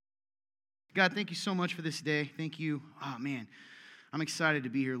God, thank you so much for this day. Thank you. Oh, man, I'm excited to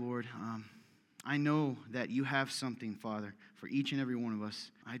be here, Lord. I know that you have something, Father, for each and every one of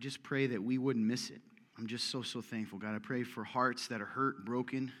us. I just pray that we wouldn't miss it. I'm just so thankful, God. I pray for hearts that are hurt,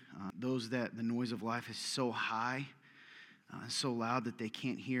 broken, those that the noise of life is so high, so loud that they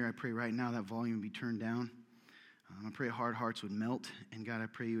can't hear. I pray right now that volume would be turned down. I pray hard hearts would melt. And God, I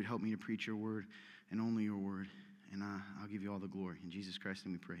pray you would help me to preach your word and only your word. And I'll give you all the glory. In Jesus Christ's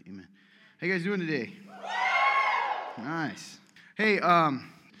name we pray. Amen. How you guys doing today? Nice. Hey,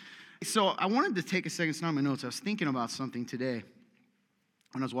 so I wanted to take a second. It's not in my notes. I was thinking about something today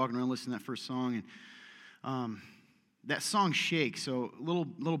when I was walking around listening to that first song. And that song, Shake. So a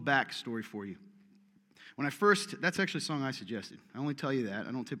little backstory for you. When I first, that's actually a song I suggested. I only tell you that.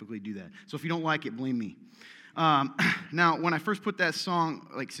 I don't typically do that. So if you don't like it, blame me. Now, when I first put that song,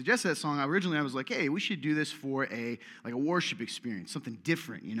 suggested that song, originally I was like, hey, we should do this for a worship experience, something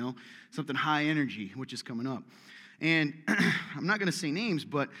different, something high energy, which is coming up. And I'm not going to say names,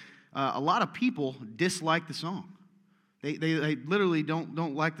 but a lot of people dislike the song. They literally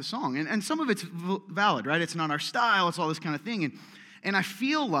don't like the song. And some of it's valid, right? It's not our style. It's all this kind of thing. And I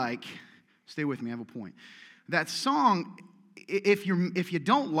feel like, stay with me, I have a point. That song, if you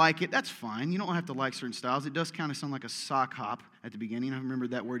don't like it, that's fine. You don't have to like certain styles. It does kind of sound like a sock hop at the beginning. I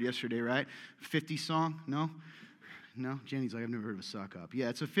remembered that word yesterday, right? 50s song? No? Jenny's like, I've never heard of a sock hop. Yeah,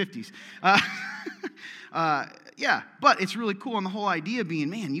 it's a 50s. Yeah, but it's really cool. And the whole idea being,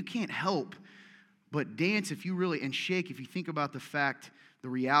 man, you can't help but dance and shake if you think about the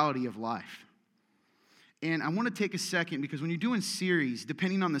reality of life. And I want to take a second because when you're doing series,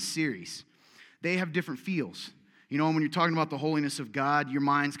 depending on the series, they have different feels. When you're talking about the holiness of God, your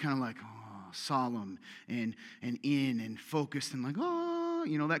mind's kind of like, solemn and in and focused and like,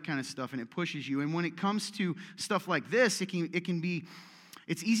 that kind of stuff, and it pushes you. And when it comes to stuff like this,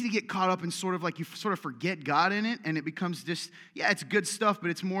 it's easy to get caught up in sort of like you sort of forget God in it, and it becomes just, it's good stuff, but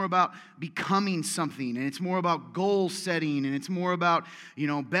it's more about becoming something, and it's more about goal setting, and it's more about,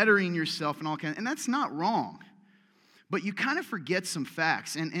 bettering yourself and all kinds, and that's not wrong. But you kind of forget some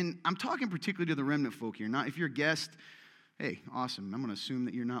facts, and I'm talking particularly to the remnant folk here. Not if you're a guest, hey, awesome. I'm going to assume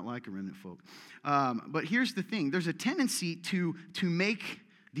that you're not like a remnant folk. But here's the thing: there's a tendency to make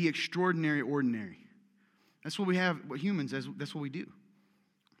the extraordinary ordinary. That's what we have. What humans, that's what we do.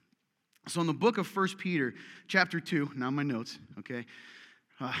 So in the book of 1 Peter, chapter 2, now my notes, okay.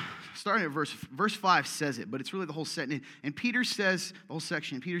 Starting at verse 5 says it, but it's really the whole set. And Peter says, the whole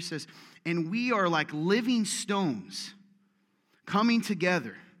section, Peter says, and we are like living stones coming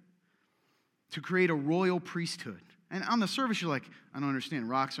together to create a royal priesthood. And on the surface, you're like, I don't understand.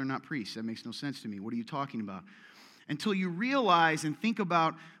 Rocks are not priests. That makes no sense to me. What are you talking about? Until you realize and think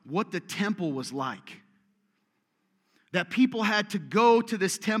about what the temple was like. That people had to go to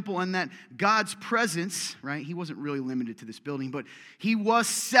this temple and that God's presence, right? He wasn't really limited to this building, but he was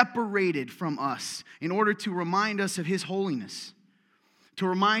separated from us in order to remind us of his holiness. To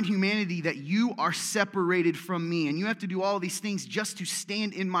remind humanity that you are separated from me and you have to do all these things just to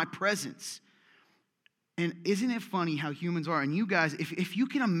stand in my presence. And isn't it funny how humans are? And you guys, if you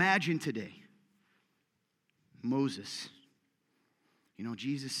can imagine today, Moses,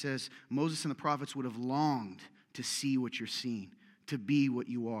 Jesus says Moses and the prophets would have longed to see what you're seeing, to be what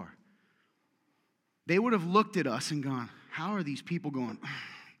you are. They would have looked at us and gone, how are these people going,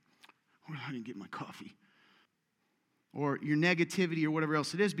 I didn't get my coffee? Or your negativity or whatever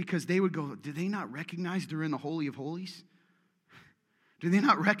else it is, because they would go, do they not recognize they're in the Holy of Holies? Do they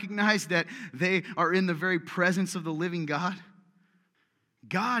not recognize that they are in the very presence of the living God?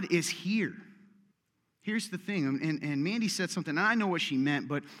 God is here. Here's the thing, and Mandy said something, and I know what she meant,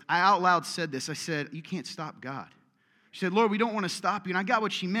 but I out loud said this. I said, you can't stop God. She said, Lord, we don't want to stop you, and I got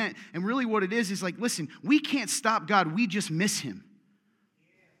what she meant, and really what it is like, listen, we can't stop God, we just miss him.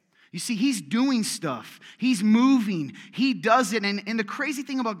 You see, he's doing stuff. He's moving. He does it, and the crazy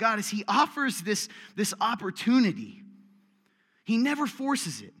thing about God is he offers this opportunity. He never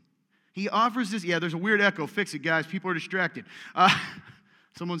forces it. He offers this, there's a weird echo, fix it, guys, people are distracted.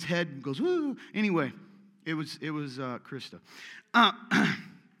 Someone's head goes, woo, anyway. It was Krista.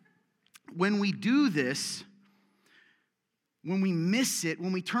 When we do this, when we miss it,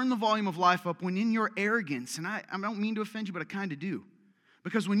 when we turn the volume of life up, when in your arrogance, and I don't mean to offend you, but I kind of do.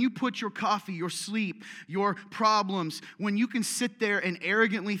 Because when you put your coffee, your sleep, your problems, when you can sit there and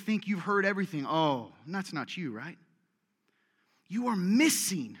arrogantly think you've heard everything, that's not you, right? You are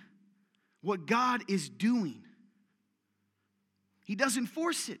missing what God is doing. He doesn't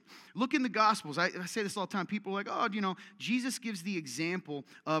force it. Look in the Gospels. I say this all the time. People are like, Jesus gives the example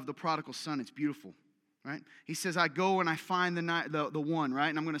of the prodigal son. It's beautiful. right? He says, I go and I find the one, right?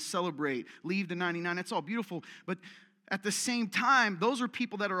 And I'm going to celebrate, leave the 99. That's all beautiful. But at the same time, those are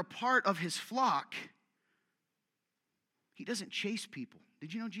people that are a part of his flock. He doesn't chase people.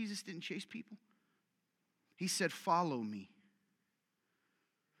 Did you know Jesus didn't chase people? He said, follow me.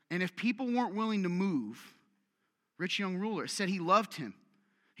 And if people weren't willing to move, rich young ruler said he loved him.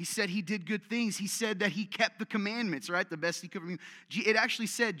 He said he did good things. He said that he kept the commandments, right? The best he could. It actually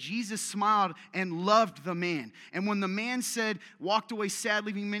said Jesus smiled and loved the man. And when the man said, walked away sad,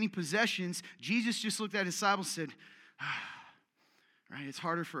 leaving many possessions, Jesus just looked at his disciples and said, right? It's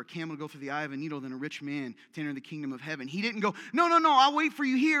harder for a camel to go through the eye of a needle than a rich man to enter the kingdom of heaven. He didn't go, no, I'll wait for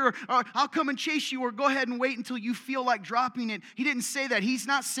you here, or I'll come and chase you, or go ahead and wait until you feel like dropping it. He didn't say that. He's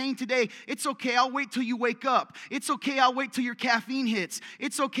not saying today, it's okay, I'll wait till you wake up. It's okay, I'll wait till your caffeine hits.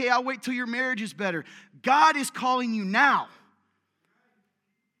 It's okay, I'll wait till your marriage is better. God is calling you now.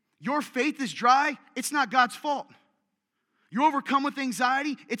 Your faith is dry, it's not God's fault. You're overcome with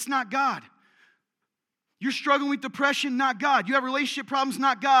anxiety, it's not God. You're struggling with depression, not God. You have relationship problems,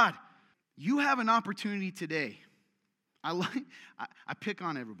 not God. You have an opportunity today. I pick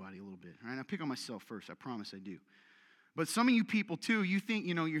on everybody a little bit, right? I pick on myself first. I promise I do. But some of you people too, you think,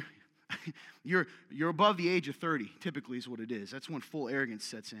 you're above the age of 30, typically is what it is. That's when full arrogance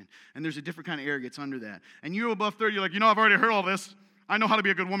sets in. And there's a different kind of arrogance under that. And you're above 30, you're like, I've already heard all this. I know how to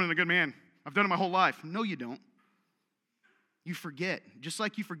be a good woman and a good man. I've done it my whole life. No, you don't. You forget. Just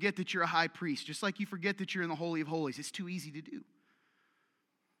like you forget that you're a high priest. Just like you forget that you're in the Holy of Holies. It's too easy to do.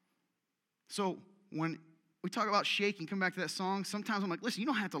 So when we talk about shaking, come back to that song, sometimes I'm like, listen, you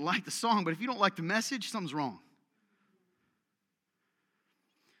don't have to like the song, but if you don't like the message, something's wrong.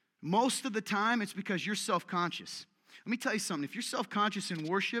 Most of the time, it's because you're self-conscious. Let me tell you something. If you're self-conscious in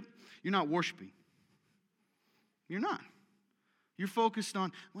worship, you're not worshiping. You're not. You're focused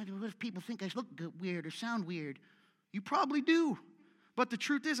on, what if people think I look weird or sound weird? You probably do. But the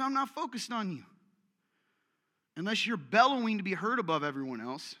truth is, I'm not focused on you. Unless you're bellowing to be heard above everyone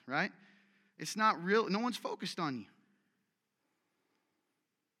else, right? It's not real. No one's focused on you.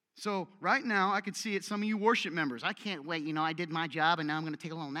 So right now, I could see it, some of you worship members. I can't wait. I did my job, and now I'm going to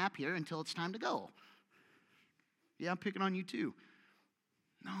take a little nap here until it's time to go. Yeah, I'm picking on you too.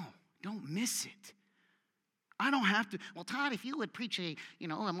 No, don't miss it. I don't have to. Well, Todd, if you would preach a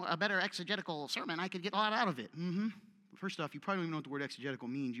better exegetical sermon, I could get a lot out of it. First off, you probably don't even know what the word exegetical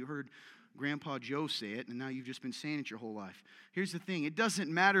means. You heard Grandpa Joe say it, and now you've just been saying it your whole life. Here's the thing. It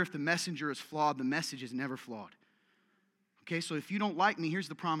doesn't matter if the messenger is flawed. The message is never flawed. Okay, so if you don't like me, here's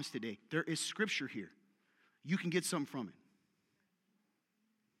the promise today. There is scripture here. You can get something from it.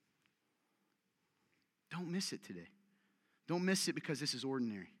 Don't miss it today. Don't miss it because this is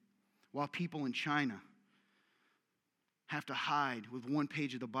ordinary. While people in China have to hide with one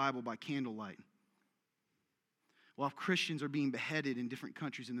page of the Bible by candlelight. While Christians are being beheaded in different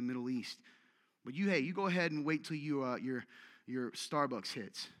countries in the Middle East. But you go ahead and wait till your Starbucks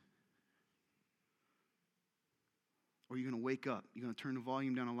hits. Or you're going to wake up. You're going to turn the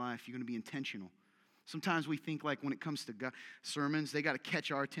volume down on life. You're going to be intentional. Sometimes we think like when it comes to sermons, they got to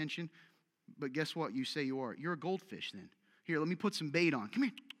catch our attention. But guess what? You say you are. You're a goldfish then. Here, let me put some bait on. Come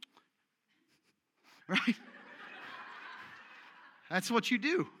here. Right? That's what you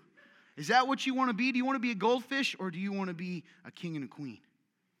do. Is that what you want to be? Do you want to be a goldfish or do you want to be a king and a queen?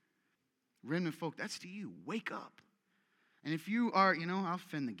 Remnant folk, that's to you. Wake up. And if you are, I'll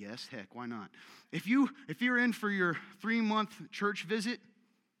offend the guest. Heck, why not? If you're in for your 3-month church visit,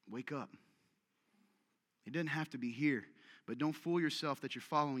 wake up. It doesn't have to be here. But don't fool yourself that you're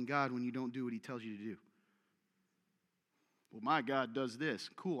following God when you don't do what he tells you to do. Well, my God does this.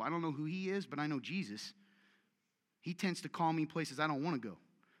 Cool. I don't know who he is, but I know Jesus. He tends to call me places I don't want to go.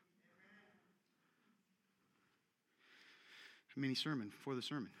 Mini sermon before the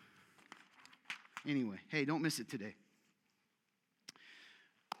sermon. Anyway, hey, don't miss it today.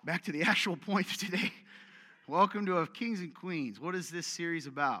 Back to the actual point of today. Welcome to Kings and Queens. What is this series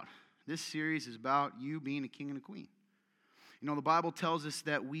about? This series is about you being a king and a queen. The Bible tells us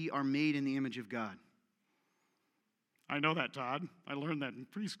that we are made in the image of God. I know that, Todd. I learned that in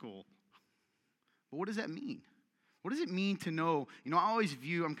preschool. But what does that mean? What does it mean to know? I always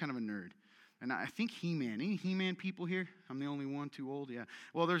I'm kind of a nerd. And I think He-Man. Any He-Man people here? I'm the only one too old? Yeah.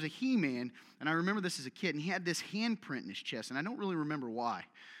 Well, there's a He-Man, and I remember this as a kid, and he had this handprint in his chest, and I don't really remember why.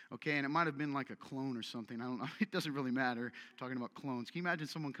 Okay, and it might have been like a clone or something. I don't know. It doesn't really matter, talking about clones. Can you imagine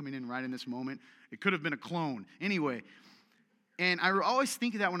someone coming in right in this moment? It could have been a clone. Anyway, and I always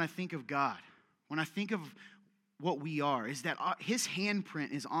think of that when I think of God. When I think of what we are, is that his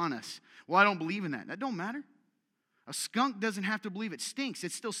handprint is on us. Well, I don't believe in that. That don't matter. A skunk doesn't have to believe it stinks.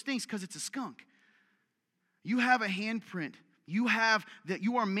 It still stinks because it's a skunk. You have a handprint. You have that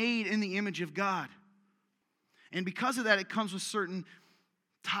you are made in the image of God. And because of that, it comes with certain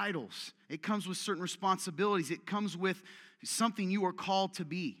titles. It comes with certain responsibilities. It comes with something you are called to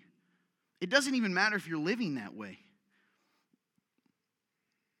be. It doesn't even matter if you're living that way.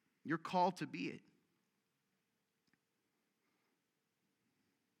 You're called to be it.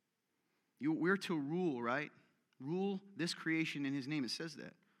 We're to rule, right? Rule this creation in His name. It says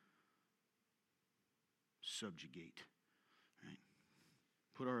that. Subjugate. Right?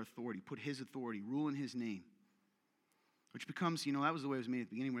 Put our authority, put His authority, rule in His name. Which becomes, that was the way it was made at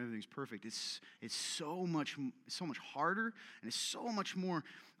the beginning when everything's perfect. It's so much harder, and it's so much more,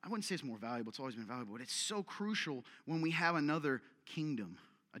 I wouldn't say it's more valuable, it's always been valuable, but it's so crucial when we have another kingdom,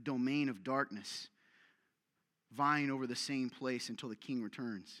 a domain of darkness, vying over the same place until the king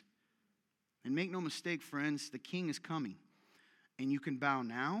returns. And make no mistake, friends, the king is coming. And you can bow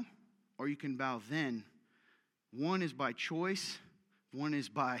now, or you can bow then. One is by choice, one is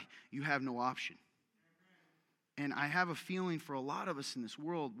by you have no option. And I have a feeling for a lot of us in this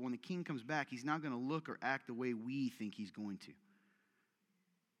world, when the king comes back, he's not going to look or act the way we think he's going to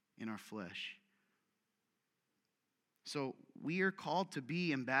in our flesh. So we are called to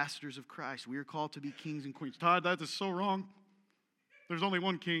be ambassadors of Christ. We are called to be kings and queens. Todd, that is so wrong. There's only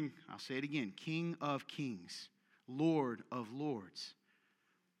one king. I'll say it again. King of kings. Lord of lords.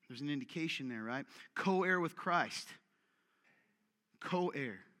 There's an indication there, right? Co-heir with Christ.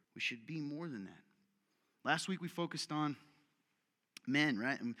 Co-heir. We should be more than that. Last week we focused on men,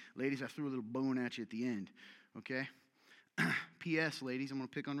 right? And ladies, I threw a little bone at you at the end, okay? P.S., ladies, I'm going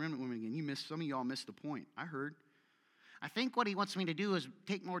to pick on remnant women again. Some of y'all missed the point. I heard. I think what he wants me to do is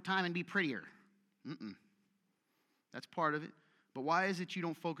take more time and be prettier. That's part of it. But why is it you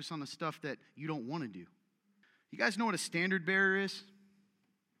don't focus on the stuff that you don't want to do? You guys know what a standard bearer is?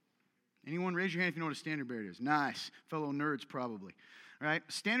 Anyone? Raise your hand if you know what a standard bearer is. Nice. Fellow nerds probably. All right?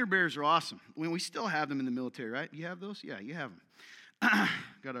 Standard bearers are awesome. We still have them in the military, right? You have those? Yeah, you have them.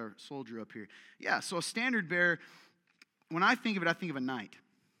 Got our soldier up here. Yeah, so a standard bearer, when I think of it, I think of a knight.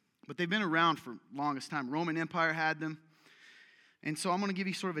 But they've been around for the longest time. Roman Empire had them. And so I'm going to give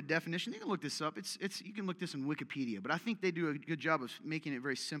you sort of a definition. You can look this up. You can look this in Wikipedia. But I think they do a good job of making it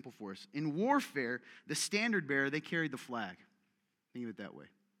very simple for us. In warfare, the standard bearer, they carried the flag. Think of it that way.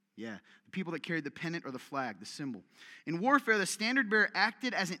 Yeah, the people that carried the pennant or the flag, the symbol. In warfare, the standard bearer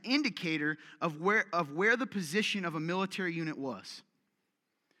acted as an indicator of where the position of a military unit was.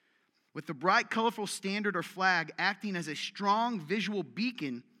 With the bright, colorful standard or flag acting as a strong visual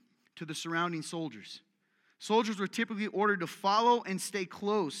beacon to the surrounding soldiers. Soldiers were typically ordered to follow and stay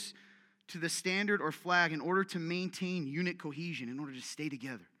close to the standard or flag in order to maintain unit cohesion, in order to stay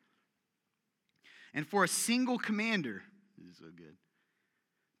together. And for a single commander, this is so good,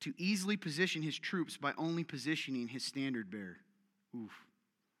 to easily position his troops by only positioning his standard bearer. Oof.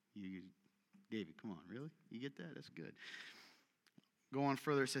 David, come on, really? You get that? That's good. Go on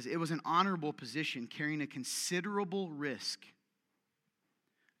further. It says, it was an honorable position carrying a considerable risk,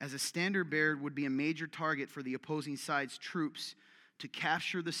 as a standard bearer would be a major target for the opposing side's troops to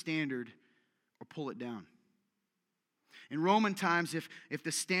capture the standard or pull it down. In Roman times, if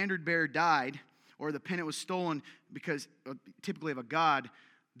the standard bearer died or the pennant was stolen because typically of a god,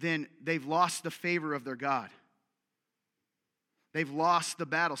 then they've lost the favor of their god. They've lost the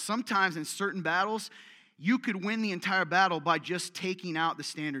battle. Sometimes in certain battles, you could win the entire battle by just taking out the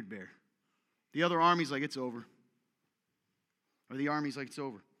standard bearer. The other army's like, it's over. Or the army's like, it's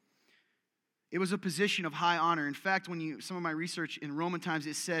over. It was a position of high honor. In fact, some of my research in Roman times,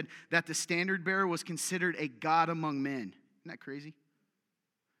 it said that the standard bearer was considered a god among men. Isn't that crazy?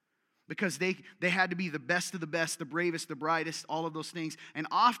 Because they had to be the best of the best, the bravest, the brightest, all of those things. And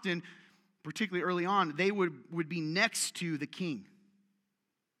often, particularly early on, they would be next to the king,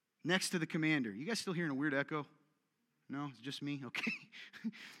 next to the commander. You guys still hearing a weird echo? No? It's just me? Okay.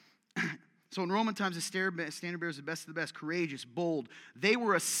 So in Roman times, the standard bearer is the best of the best, courageous, bold. They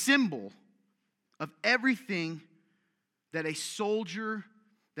were a symbol of everything that a soldier,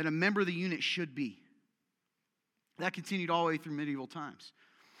 that a member of the unit should be. That continued all the way through medieval times.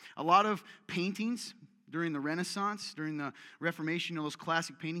 A lot of paintings during the Renaissance, during the Reformation, those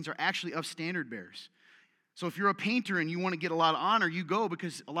classic paintings are actually of standard bearers. So if you're a painter and you want to get a lot of honor, you go,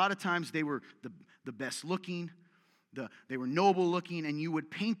 because a lot of times they were the best looking, they were noble looking, and you would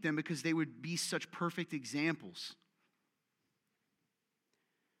paint them because they would be such perfect examples.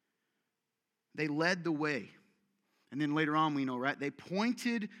 They led the way. And then later on we know, right? They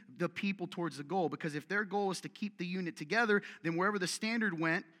pointed the people towards the goal, because if their goal was to keep the unit together, then wherever the standard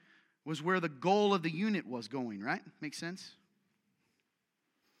went was where the goal of the unit was going, right? Make sense?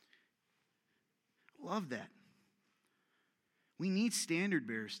 Love that. We need standard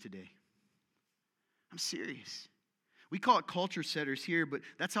bearers today. I'm serious. We call it culture setters here, but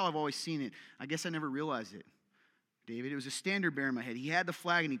that's how I've always seen it. I guess I never realized it. David, it was a standard bearer in my head. He had the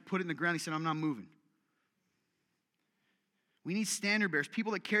flag and he put it in the ground. He said, I'm not moving. We need standard bearers,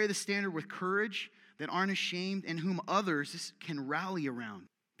 people that carry the standard with courage, that aren't ashamed, and whom others can rally around.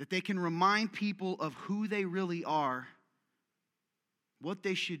 That they can remind people of who they really are, what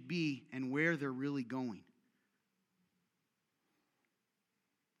they should be, and where they're really going.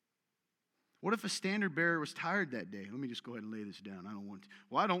 What if a standard bearer was tired that day? Let me just go ahead and lay this down. I don't want to.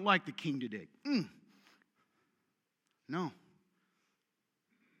 Well, I don't like the king today. No.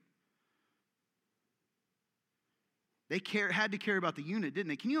 They had to care about the unit, didn't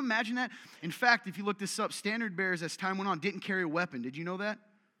they? Can you imagine that? In fact, if you look this up, standard bearers, as time went on, didn't carry a weapon. Did you know that?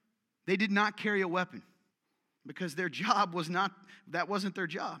 They did not carry a weapon because their job was not, that wasn't their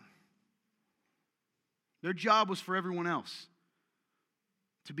job. Their job was for everyone else.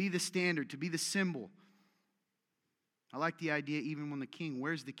 To be the standard, to be the symbol. I like the idea even when the king,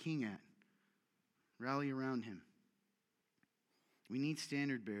 where's the king at? Rally around him. We need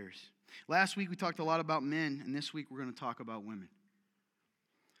standard bearers. Last week we talked a lot about men, and this week we're going to talk about women.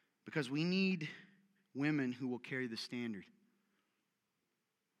 Because we need women who will carry the standard.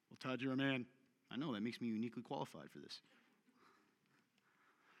 Well, Todd, you're a man. I know, that makes me uniquely qualified for this.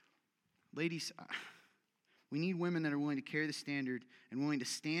 Ladies, we need women that are willing to carry the standard and willing to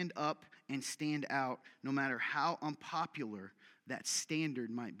stand up and stand out no matter how unpopular that standard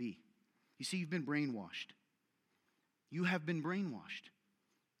might be. You see, you've been brainwashed. You have been brainwashed.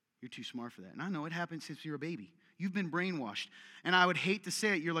 You're too smart for that. And I know it happened since you were a baby. You've been brainwashed. And I would hate to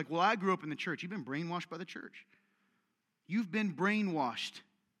say it. You're like, well, I grew up in the church. You've been brainwashed by the church. You've been brainwashed.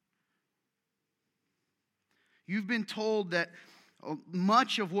 You've been told that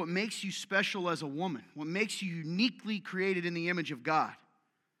much of what makes you special as a woman, what makes you uniquely created in the image of God.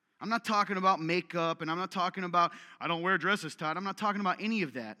 I'm not talking about makeup, and I'm not talking about, I don't wear dresses, Todd. I'm not talking about any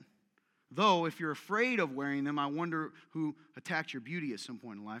of that. Though, if you're afraid of wearing them, I wonder who attacked your beauty at some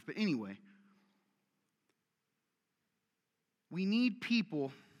point in life. But anyway, we need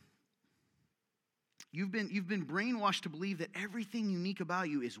people. You've been brainwashed to believe that everything unique about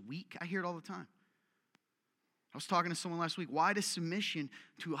you is weak. I hear it all the time. I was talking to someone last week. Why does submission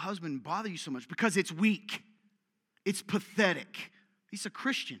to a husband bother you so much? Because it's weak. It's pathetic. He's a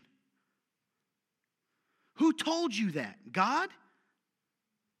Christian. Who told you that? God?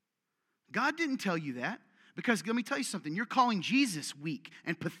 God didn't tell you that. Because let me tell you something. You're calling Jesus weak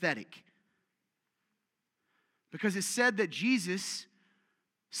and pathetic. Because it said that Jesus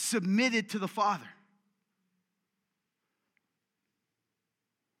submitted to the Father.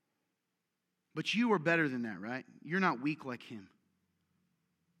 But you are better than that, right? You're not weak like him.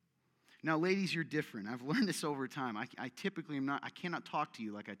 Now, ladies, you're different. I've learned this over time. I typically am not, I cannot talk to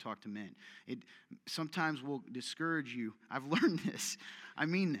you like I talk to men. It sometimes will discourage you. I've learned this. I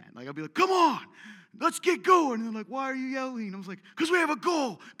mean that. Like, I'll be like, come on, let's get going. And they're like, why are you yelling? And I was like, because we have a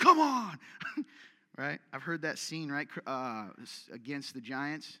goal. Come on. Right? I've heard that scene, right? Against the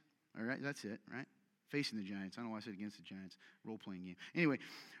Giants. All right, that's it, right? Facing the Giants. I don't know why I said against the Giants. Role-playing game. Anyway,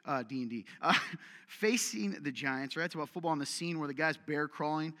 D&D. Facing the Giants, right? It's about football, and the scene where the guy's bear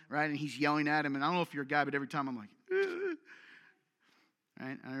crawling, right? And he's yelling at him. And I don't know if you're a guy, but every time I'm like,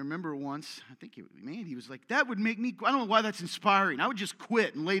 right? I remember once, I think he was like, that would make me, I don't know why that's inspiring. I would just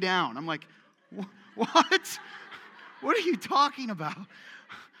quit and lay down. I'm like, what? What are you talking about?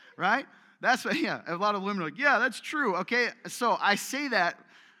 Right? That's what, yeah. A lot of women are like, yeah, that's true. Okay, so I say that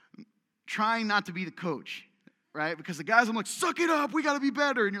trying not to be the coach, right? Because the guys, I'm like, suck it up, we got to be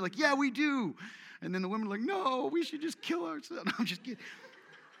better. And you're like, yeah, we do. And then the women are like, no, we should just kill ourselves. No, I'm just kidding.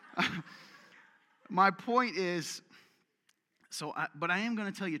 My point is, but I am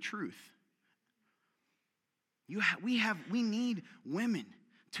going to tell you truth. We need women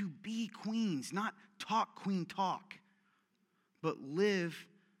to be queens, not talk queen talk, but live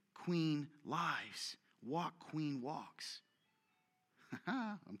queen lives, walk queen walks.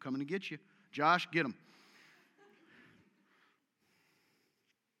 I'm coming to get you. Josh, get him.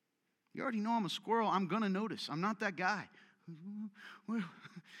 You already know I'm a squirrel. I'm going to notice. I'm not that guy. Well,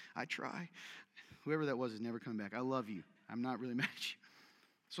 I try. Whoever that was is never coming back. I love you. I'm not really mad at you.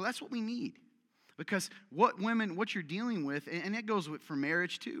 So that's what we need. Because what you're dealing with, and it goes for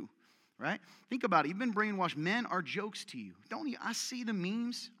marriage too, right? Think about it. You've been brainwashed. Men are jokes to you. Don't you? I see the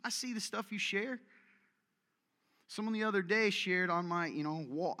memes. I see the stuff you share. Someone the other day shared on my,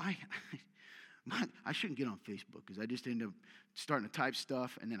 wall. I shouldn't get on Facebook because I just end up starting to type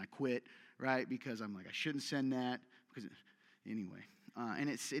stuff and then I quit, right? Because I'm like, I shouldn't send that. Anyway, And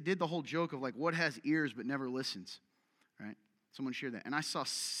it did the whole joke of like, what has ears but never listens, right? Someone shared that. And I saw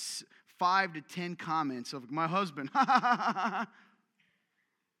 5 to 10 comments of my husband, ha ha ha ha ha.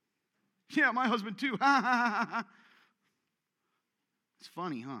 Yeah, my husband too, ha ha ha ha. It's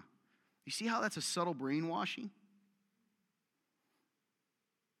funny, huh? You see how that's a subtle brainwashing?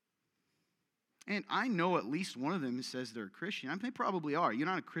 And I know at least one of them says they're a Christian. I mean, they probably are. You're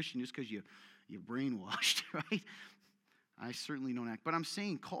not a Christian just because you're brainwashed, right? I certainly don't act. But I'm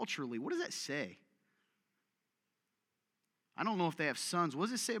saying culturally, what does that say? I don't know if they have sons. What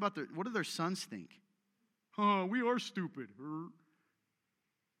does it say about what do their sons think? Oh, we are stupid.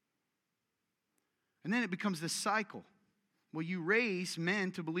 And then it becomes this cycle. Well, you raise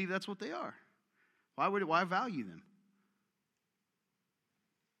men to believe that's what they are. Why value them?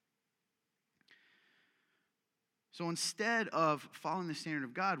 So instead of following the standard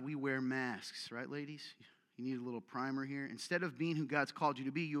of God, we wear masks, right, ladies? You need a little primer here. Instead of being who God's called you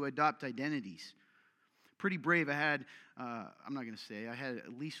to be, you adopt identities. Pretty brave. I had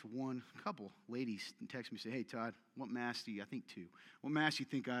at least couple ladies text me and say, hey, Todd, what mask do you, I think 2, what mask do you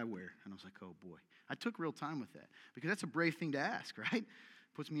think I wear? And I was like, oh, boy. I took real time with that because that's a brave thing to ask, right?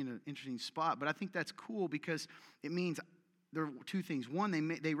 Puts me in an interesting spot. But I think that's cool because it means there are 2 things. One,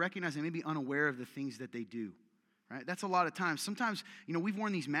 they recognize they may be unaware of the things that they do, right? That's a lot of times. Sometimes, we've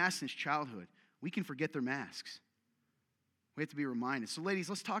worn these masks since childhood. We can forget their masks. We have to be reminded. So, ladies,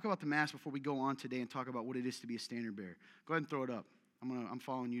 let's talk about the mask before we go on today and talk about what it is to be a standard bearer. Go ahead and throw it up. I'm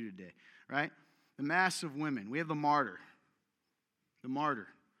following you today, right? The masks of women. We have the martyr. The martyr.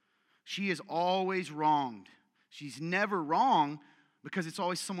 She is always wronged. She's never wrong because it's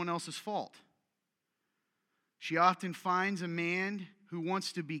always someone else's fault. She often finds a man who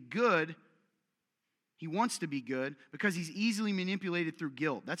wants to be good. He wants to be good because he's easily manipulated through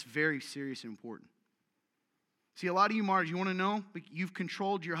guilt. That's very serious and important. See, a lot of you martyrs, you want to know? You've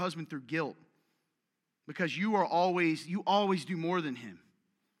controlled your husband through guilt because you always do more than him.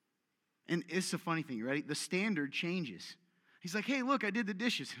 And it's a funny thing, right? The standard changes. He's like, hey, look, I did the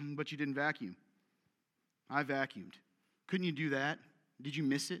dishes, but you didn't vacuum. I vacuumed. Couldn't you do that? Did you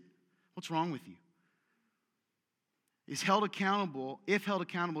miss it? What's wrong with you? If held accountable,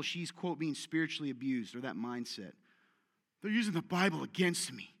 she's, quote, being spiritually abused, or that mindset. They're using the Bible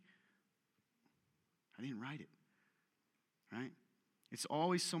against me. I didn't write it, right? It's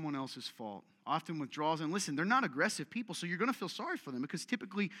always someone else's fault. Often withdrawals, and listen, they're not aggressive people, so you're going to feel sorry for them because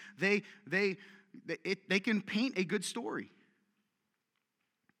typically they can paint a good story.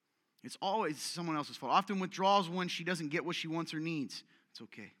 It's always someone else's fault. Often withdrawals when she doesn't get what she wants or needs. It's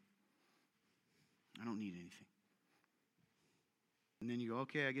okay. I don't need anything. And then you go,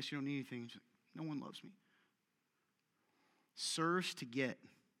 okay, I guess you don't need anything. She's like, no one loves me. Serves to get.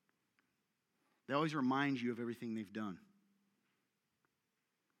 They always remind you of everything they've done.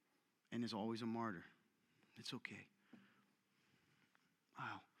 And is always a martyr. It's okay.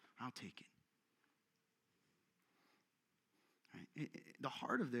 I'll take it. Right? The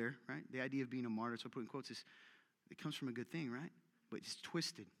heart of there, right? The idea of being a martyr, so I put in quotes, is it comes from a good thing, right? But it's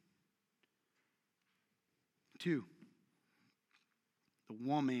twisted. 2, the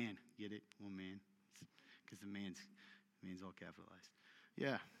woman. Get it? Woman. Because the man's all capitalized.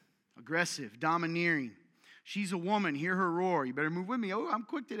 Yeah. Aggressive, domineering. She's a woman. Hear her roar. You better move with me. Oh, I'm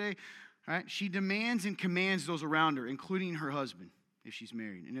quick today. All right? She demands and commands those around her, including her husband, if she's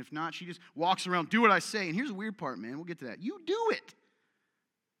married. And if not, she just walks around, do what I say. And here's the weird part, man. We'll get to that. You do it.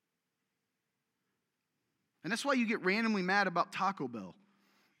 And that's why you get randomly mad about Taco Bell,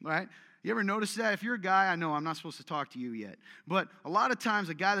 right? You ever notice that? If you're a guy, I know I'm not supposed to talk to you yet. But a lot of times,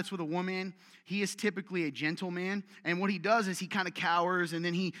 a guy that's with a woman, he is typically a gentleman. And what he does is he kind of cowers, and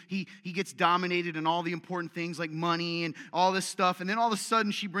then he gets dominated in all the important things like money and all this stuff. And then all of a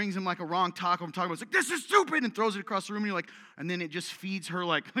sudden, she brings him like a wrong taco. I'm talking about, it's like, this is stupid, and throws it across the room. And you're like, and then it just feeds her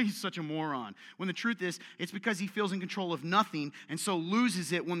like, he's such a moron. When the truth is, it's because he feels in control of nothing, and so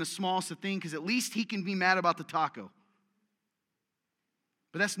loses it when the smallest of thing, because at least he can be mad about the taco.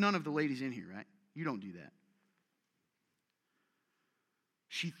 But that's none of the ladies in here, right? You don't do that.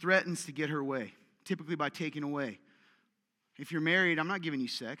 She threatens to get her way, typically by taking away. If you're married, I'm not giving you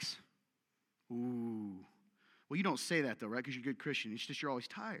sex. Ooh. Well, you don't say that, though, right? Because you're a good Christian. It's just you're always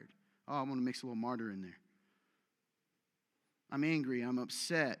tired. Oh, I'm going to mix a little martyr in there. I'm angry. I'm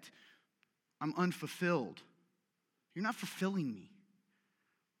upset. I'm unfulfilled. You're not fulfilling me.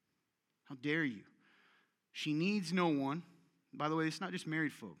 How dare you? She needs no one. By the way, it's not just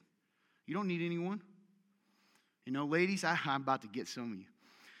married folk. You don't need anyone. You know, ladies, I'm about to get some of you.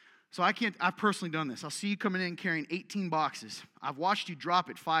 So I've personally done this. I'll see you coming in carrying 18 boxes. I've watched you drop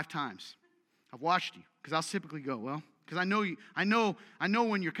it 5 times. I've watched you. Because I'll typically go, well, Because I know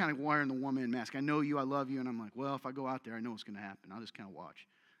when you're kind of wearing the woman mask. I know you, I love you, and I'm like, well, if I go out there, I know what's going to happen. I'll just kind of watch.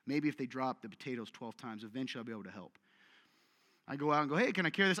 Maybe if they drop the potatoes 12 times, eventually I'll be able to help. I go out and go, hey, can I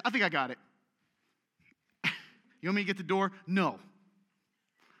carry this? I think I got it. You want me to get the door? No.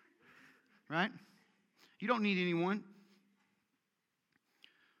 Right? You don't need anyone.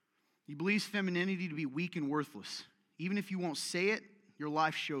 He believes femininity to be weak and worthless. Even if you won't say it, your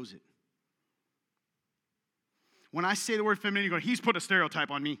life shows it. When I say the word femininity, you go, he's put a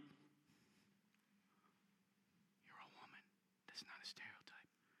stereotype on me. You're a woman. That's not a stereotype.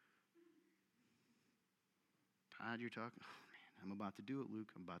 Todd, you're talking, oh man, I'm about to do it, Luke.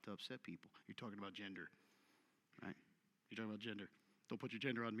 I'm about to upset people. You're talking about gender, right? You're talking about gender. Don't put your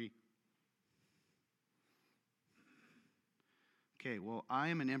gender on me. Okay, well, I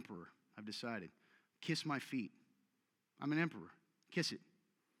am an emperor. I've decided. Kiss my feet. I'm an emperor. Kiss it.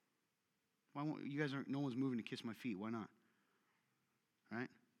 Why won't you guys aren't? No one's moving to kiss my feet. Why not? Right?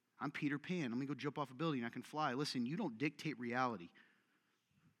 I'm Peter Pan. I'm gonna go jump off a building. I can fly. Listen, you don't dictate reality.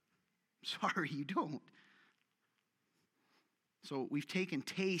 Sorry, you don't. So we've taken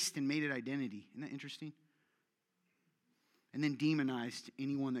taste and made it identity. Isn't that interesting? And then demonized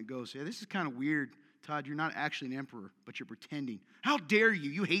anyone that goes, yeah, this is kind of weird, Todd. You're not actually an emperor, but you're pretending. How dare you?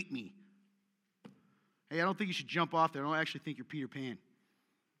 You hate me. Hey, I don't think you should jump off there. I don't actually think you're Peter Pan.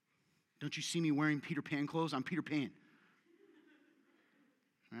 Don't you see me wearing Peter Pan clothes? I'm Peter Pan.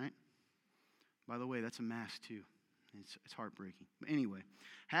 All right? By the way, that's a mask too. It's heartbreaking. But anyway,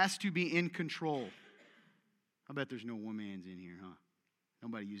 has to be in control. I bet there's no womans in here, huh?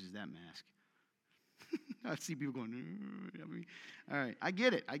 Nobody uses that mask. I see people going, all right, I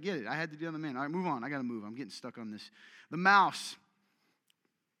get it. I had to do on the man. All right, move on. I got to move. I'm getting stuck on this. The mouse.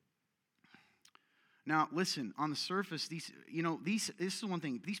 Now, listen, on the surface, this is one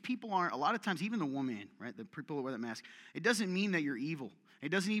thing. These people aren't, a lot of times, even the woman, right, the people that wear that mask, it doesn't mean that you're evil. It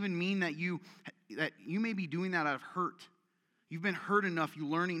doesn't even mean that you may be doing that out of hurt. You've been hurt enough, you're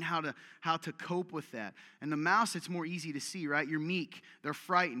learning how to cope with that. And the mouse, it's more easy to see, right? You're meek, they're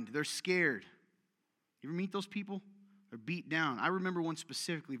frightened, they're scared. You ever meet those people? They're beat down. I remember one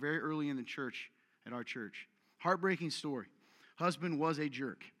specifically very early in the church, at our church. Heartbreaking story. Husband was a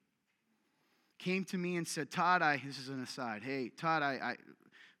jerk. Came to me and said, Todd, this is an aside. Hey, Todd,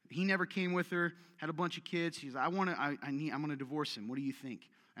 he never came with her, had a bunch of kids. He's like, I'm going to divorce him. What do you think?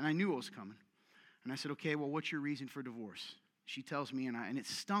 And I knew it was coming. And I said, okay, well, what's your reason for divorce? She tells me, and it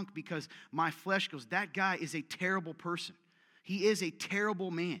stunk because my flesh goes, that guy is a terrible person. He is a terrible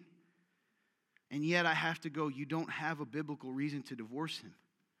man. And yet I have to go, you don't have a biblical reason to divorce him.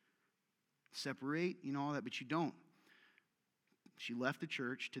 Separate, all that, but you don't. She left the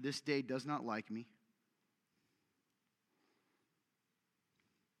church, to this day does not like me.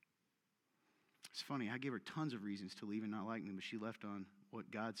 It's funny, I gave her tons of reasons to leave and not like me, but she left on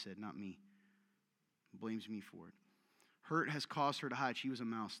what God said, not me. Blames me for it. Hurt has caused her to hide. She was a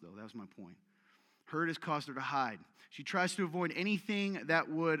mouse, though. That was my point. Hurt has caused her to hide. She tries to avoid anything that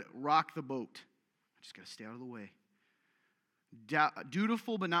would rock the boat. I just got to stay out of the way.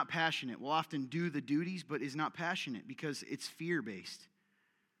 Dutiful but not passionate. Will often do the duties but is not passionate because it's fear-based.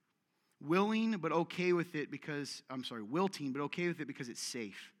 Wilting but okay with it because it's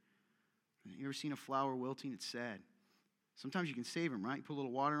safe. You ever seen a flower wilting? It's sad. Sometimes you can save them, right? You put a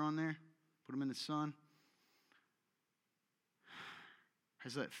little water on there, put them in the sun.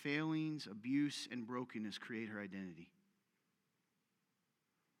 Has let failings, abuse, and brokenness create her identity.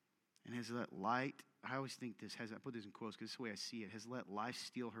 And has let light, I always think this, I put this in quotes because this is the way I see it, has let life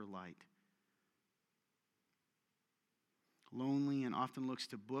steal her light. Lonely and often looks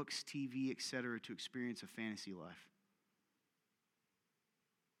to books, TV, etc. to experience a fantasy life.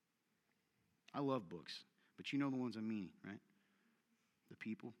 I love books, but you know the ones I'm meaning, right? The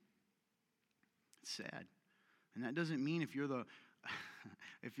people. It's sad. And that doesn't mean if you're the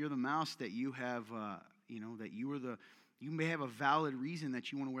mouse that you have, you may have a valid reason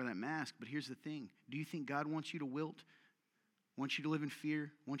that you want to wear that mask, but here's the thing. Do you think God wants you to wilt? Wants you to live in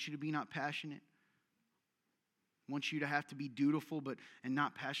fear? Wants you to be not passionate? Wants you to have to be dutiful and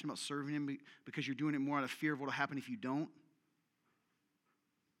not passionate about serving Him because you're doing it more out of fear of what will happen if you don't?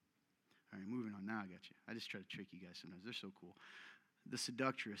 All right, moving on. Now I got you. I just try to trick you guys sometimes. They're so cool. The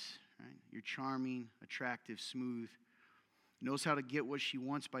seductress, right? You're charming, attractive, smooth. Knows how to get what she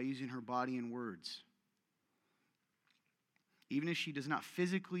wants by using her body and words. Even if she does not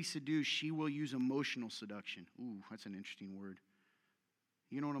physically seduce, she will use emotional seduction. Ooh, that's an interesting word.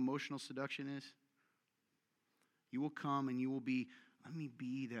 You know what emotional seduction is? You will come and you will be, let me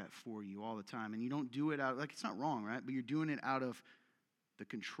be that for you all the time. And you don't do it out, it's not wrong, right? But you're doing it out of the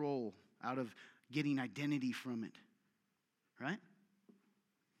control, out of getting identity from it. right?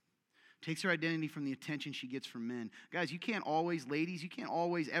 Takes her identity from the attention she gets from men. Guys, you can't always, ladies, you can't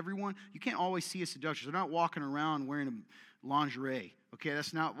always, everyone, you can't always see a seductress. They're not walking around wearing a lingerie. Okay,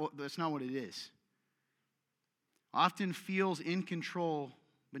 that's not what it is. Often feels in control,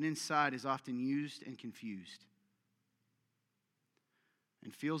 but inside is often used and confused.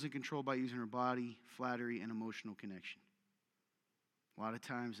 And feels in control by using her body, flattery, and emotional connection. A lot of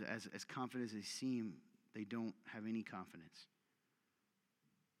times, as confident as they seem, they don't have any confidence.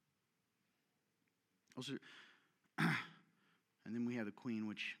 And then we have the queen,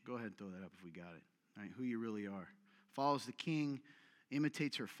 which, go ahead and throw that up if we got it. All right, who you really are. Follows the king,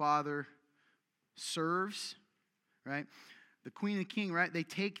 imitates her father, serves, right? The queen and the king, right? They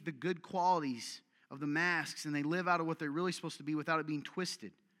take the good qualities of the masks and they live out of what they're really supposed to be without it being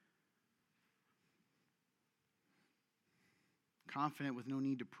twisted. Confident with no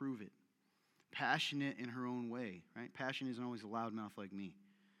need to prove it. Passionate in her own way, right? Passion isn't always a loudmouth like me.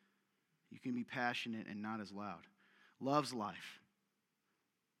 You can be passionate and not as loud. Loves life.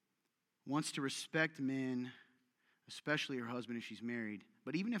 Wants to respect men, especially her husband if she's married.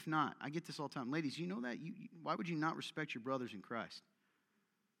 But even if not, I get this all the time. Ladies, you know that? Why would you not respect your brothers in Christ?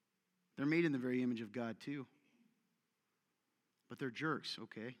 They're made in the very image of God too. But they're jerks,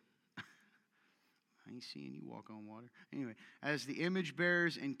 okay? I ain't seeing you walk on water. Anyway, as the image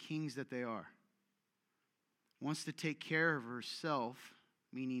bearers and kings that they are. Wants to take care of herself,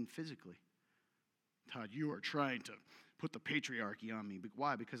 meaning physically. Todd, you are trying to put the patriarchy on me. But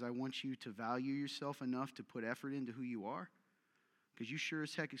why? Because I want you to value yourself enough to put effort into who you are. Because you sure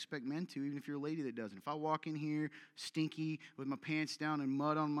as heck expect men to, even if you're a lady that doesn't. If I walk in here stinky with my pants down and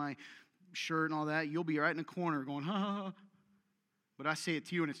mud on my shirt and all that, you'll be right in the corner going, ha, ha, ha. But I say it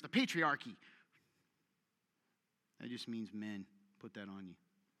to you and it's the patriarchy. That just means men put that on you.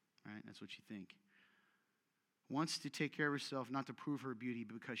 Right? That's what you think. Wants to take care of herself, not to prove her beauty,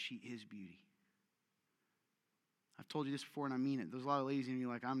 but because she is beauty. I've told you this before and I mean it. There's a lot of ladies in here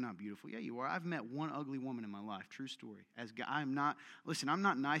like, I'm not beautiful. Yeah, you are. I've met one ugly woman in my life. True story. I'm not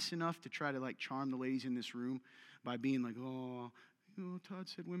nice enough to try to like charm the ladies in this room by being like, oh, Todd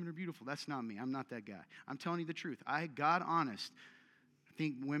said women are beautiful. That's not me. I'm not that guy. I'm telling you the truth. God honest, I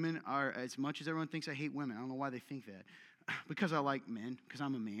think women are, as much as everyone thinks I hate women, I don't know why they think that. Because I like men, because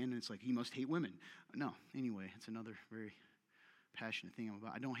I'm a man, and it's like, he must hate women. No, anyway, it's another very passionate thing I'm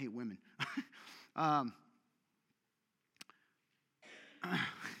about. I don't hate women. Get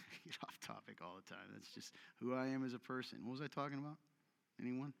off topic all the time. That's just who I am as a person. What was I talking about?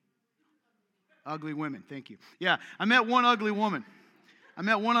 Anyone? Ugly women, thank you. Yeah, I met one ugly woman.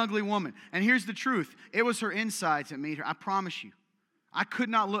 And here's the truth. It was her insides that made her, I promise you. I could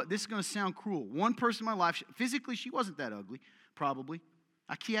not look. This is going to sound cruel. One person in my life, physically, she wasn't that ugly, probably.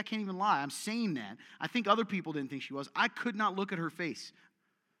 I can't even lie. I'm saying that. I think other people didn't think she was. I could not look at her face.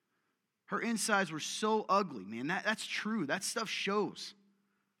 Her insides were so ugly, man. That's true. That stuff shows.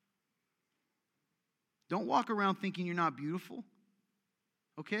 Don't walk around thinking you're not beautiful.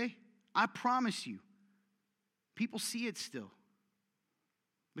 Okay? I promise you. People see it still.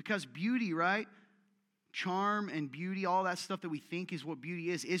 Because beauty, right? Charm and beauty, all that stuff that we think is what beauty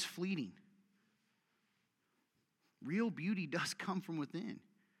is fleeting. Real beauty does come from within.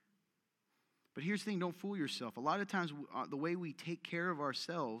 But here's the thing, don't fool yourself. A lot of times, the way we take care of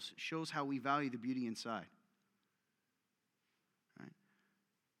ourselves shows how we value the beauty inside. Right?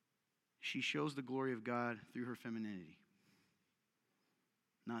 She shows the glory of God through her femininity,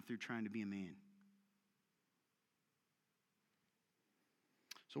 not through trying to be a man.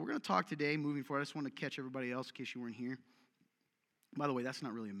 So we're going to talk today, moving forward. I just want to catch everybody else in case you weren't here. By the way, that's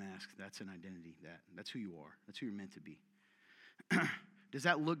not really a mask. That's an identity. That's who you are. That's who you're meant to be. Does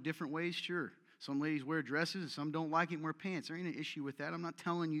that look different ways? Sure. Some ladies wear dresses and some don't like it and wear pants. There ain't an issue with that. I'm not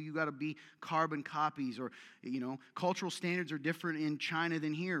telling you got to be carbon copies or, cultural standards are different in China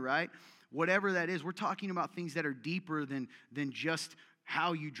than here, right? Whatever that is, we're talking about things that are deeper than just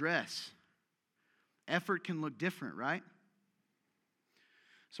how you dress. Effort can look different, right?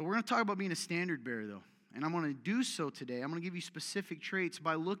 So we're going to talk about being a standard bearer, though. And I'm going to do so today. I'm going to give you specific traits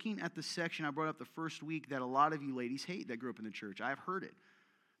by looking at the section I brought up the first week that a lot of you ladies hate that grew up in the church. I've heard it.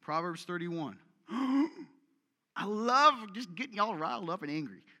 Proverbs 31. I love just getting y'all riled up and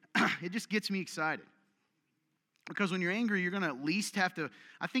angry. It just gets me excited. Because when you're angry, you're going to at least have to,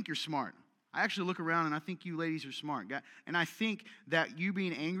 I think you're smart. I actually look around and I think you ladies are smart. And I think that you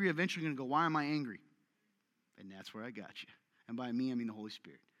being angry, eventually going to go, why am I angry? And that's where I got you. And by me, I mean the Holy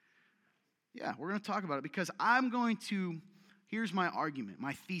Spirit. Yeah, we're going to talk about it because here's my argument,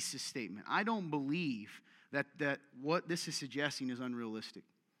 my thesis statement. I don't believe that what this is suggesting is unrealistic,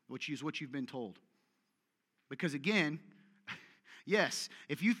 which is what you've been told. Because again, Yes,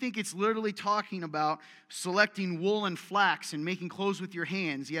 if you think it's literally talking about selecting wool and flax and making clothes with your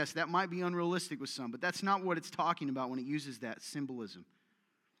hands, yes, that might be unrealistic with some, but that's not what it's talking about when it uses that symbolism.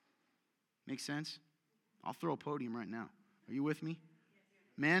 Make sense? I'll throw a podium right now. Are you with me?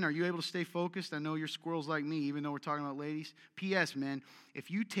 Men, are you able to stay focused? I know you're squirrels like me, even though we're talking about ladies. P.S., men, if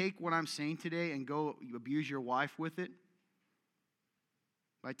you take what I'm saying today and go abuse your wife with it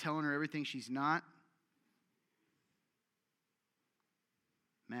by telling her everything she's not,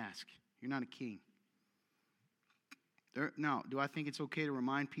 mask. You're not a king. Now, do I think it's okay to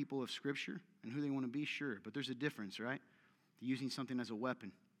remind people of Scripture and who they want to be? Sure, but there's a difference, right? Using something as a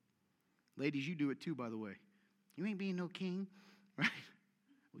weapon. Ladies, you do it too, by the way. You ain't being no king, right?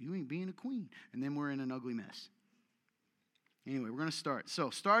 Well, you ain't being a queen. And then we're in an ugly mess. Anyway, we're going to start.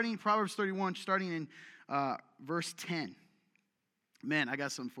 So, starting Proverbs 31, starting in verse 10. Man, I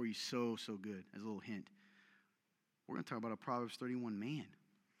got something for you so good, as a little hint. We're going to talk about a Proverbs 31 man.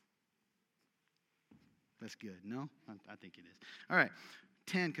 That's good. No? I think it is. All right.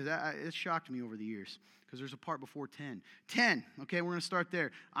 10, because it shocked me over the years, because there's a part before 10. 10, okay, we're going to start there.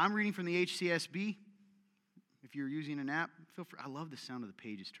 I'm reading from the HCSB. If you're using an app, feel free. I love the sound of the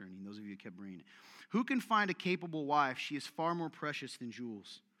pages turning, those of you who kept bringing it. Who can find a capable wife? She is far more precious than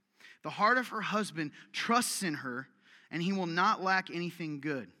jewels. The heart of her husband trusts in her, and he will not lack anything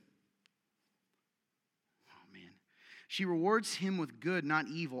good. Oh, man. She rewards him with good, not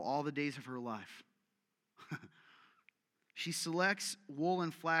evil, all the days of her life. She selects wool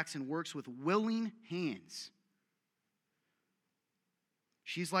and flax and works with willing hands.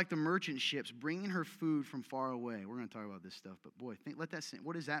 She's like the merchant ships, bringing her food from far away. We're going to talk about this stuff, but boy, let that sink.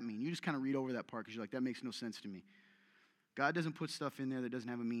 What does that mean? You just kind of read over that part because you're like, that makes no sense to me. God doesn't put stuff in there that doesn't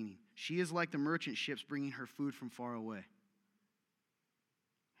have a meaning. She is like the merchant ships, bringing her food from far away.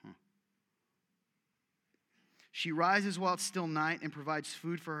 She rises while it's still night and provides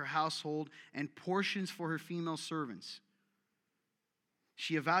food for her household and portions for her female servants.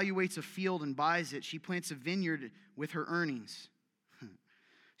 She evaluates a field and buys it. She plants a vineyard with her earnings.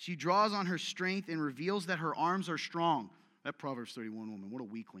 She draws on her strength and reveals that her arms are strong. That Proverbs 31 woman, what a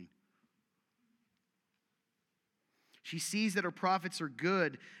weakling. She sees that her profits are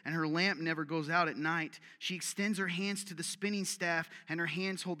good and her lamp never goes out at night. She extends her hands to the spinning staff and her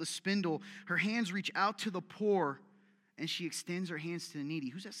hands hold the spindle. Her hands reach out to the poor and she extends her hands to the needy.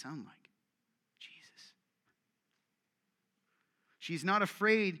 Who's that sound like? Jesus. She's not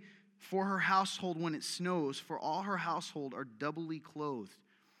afraid for her household when it snows, for all her household are doubly clothed.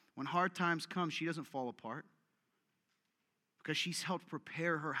 When hard times come, she doesn't fall apart because she's helped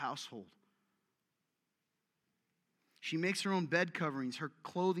prepare her household. She makes her own bed coverings. Her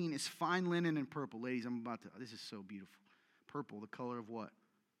clothing is fine linen and purple. Ladies, this is so beautiful. Purple, the color of what?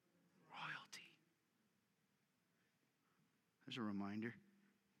 Royalty. There's a reminder.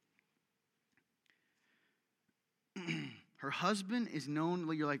 Her husband is known,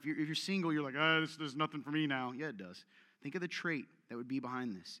 you're like, if you're single, you're like, there's nothing for me now. Yeah, it does. Think of the trait that would be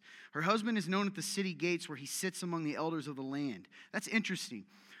behind this. Her husband is known at the city gates where he sits among the elders of the land. That's interesting.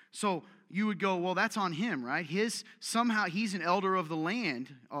 So you would go, well, that's on him, right? Somehow he's an elder of the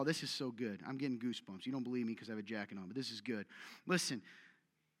land. Oh, this is so good. I'm getting goosebumps. You don't believe me because I have a jacket on, but this is good. Listen,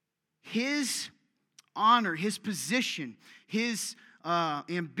 his honor, his position, his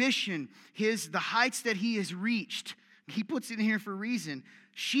ambition, the heights that he has reached, he puts it in here for a reason.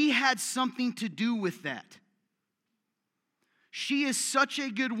 She had something to do with that. She is such a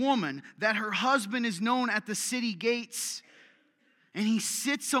good woman that her husband is known at the city gates. And he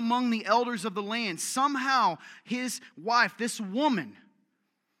sits among the elders of the land. Somehow his wife, this woman,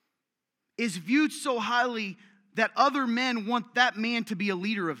 is viewed so highly that other men want that man to be a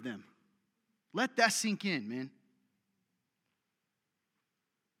leader of them. Let that sink in, man.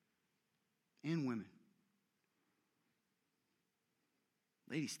 And women.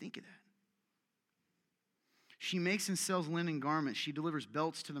 Ladies, think of that. She makes and sells linen garments. She delivers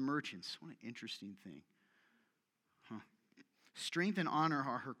belts to the merchants. What an interesting thing. Strength and honor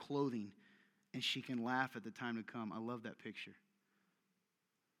are her clothing, and she can laugh at the time to come. I love that picture.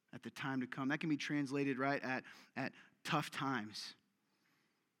 At the time to come. That can be translated, right, at tough times.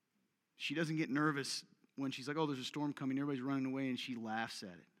 She doesn't get nervous when she's like, oh, there's a storm coming, everybody's running away, and she laughs at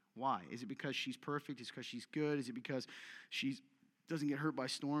it. Why? Is it because she's perfect? Is it because she's good? Is it because she doesn't get hurt by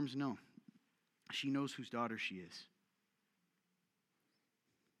storms? No. She knows whose daughter she is.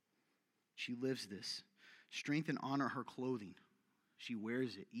 She lives this. Strength and honor her clothing. She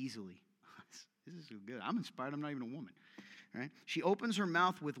wears it easily. This is so good. I'm inspired. I'm not even a woman. Right? She opens her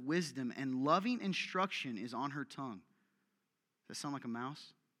mouth with wisdom, and loving instruction is on her tongue. Does that sound like a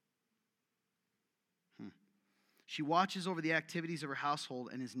mouse? She watches over the activities of her household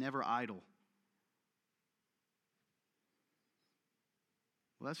and is never idle.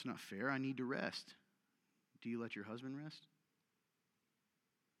 Well, that's not fair. I need to rest. Do you let your husband rest?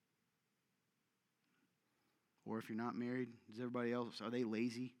 Or if you're not married, does everybody else, are they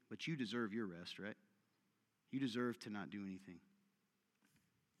lazy? But you deserve your rest, right? You deserve to not do anything.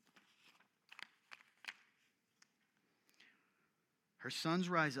 Her sons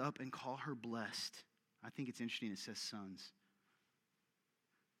rise up and call her blessed. I think it's interesting it says sons.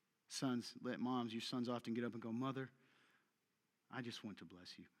 Sons, let moms, your sons often get up and go, Mother, I just want to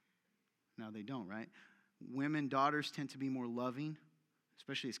bless you. No, they don't, right? Women, daughters tend to be more loving,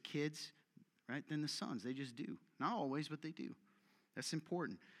 especially as kids, right, than the sons. They just do. Not always, but they do. That's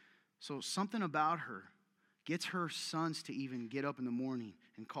important. So something about her gets her sons to even get up in the morning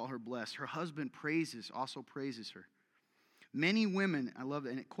and call her blessed. Her husband also praises her. Many women, I love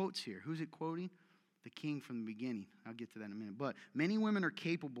it, and it quotes here. Who's it quoting? The king from the beginning. I'll get to that in a minute. But many women are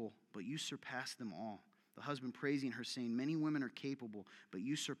capable, but you surpass them all. The husband praising her, saying, many women are capable, but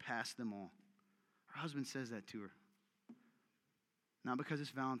you surpass them all. Her husband says that to her. Not because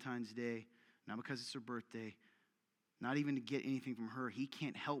it's Valentine's Day, not because it's her birthday, not even to get anything from her. He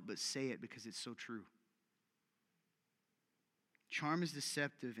can't help but say it because it's so true. Charm is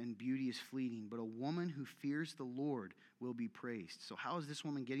deceptive and beauty is fleeting, but a woman who fears the Lord will be praised. So how is this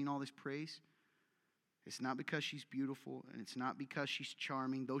woman getting all this praise? It's not because she's beautiful, and it's not because she's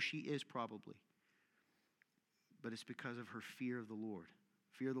charming, though she is probably. But it's because of her fear of the Lord.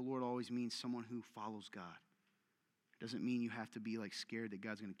 Fear of the Lord always means someone who follows God. It doesn't mean you have to be like scared that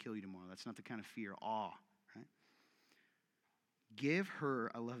God's going to kill you tomorrow. That's not the kind of fear, awe, right? Give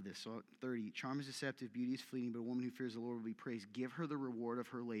her, I love this, so 30, charm is deceptive, beauty is fleeting, but a woman who fears the Lord will be praised. Give her the reward of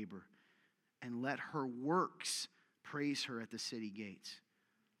her labor, and let her works praise her at the city gates.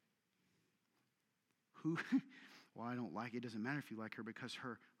 Well, I don't like it. It doesn't matter if you like her, because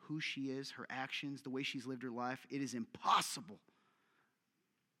who she is, her actions, the way she's lived her life, it is impossible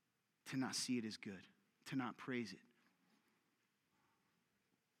to not see it as good, to not praise it.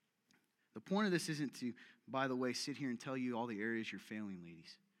 The point of this isn't to, by the way, sit here and tell you all the areas you're failing,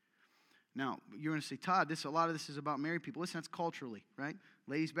 ladies. Now, you're going to say, Todd, a lot of this is about married people. Listen, that's culturally, right?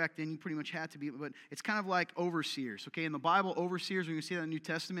 Ladies back then, you pretty much had to be, but it's kind of like overseers, okay? In the Bible, overseers, when you see that in the New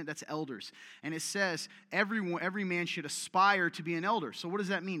Testament, that's elders. And it says every man should aspire to be an elder. So what does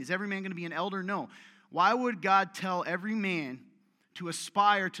that mean? Is every man going to be an elder? No. Why would God tell every man to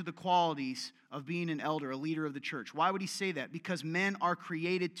aspire to the qualities of being an elder, a leader of the church? Why would he say that? Because men are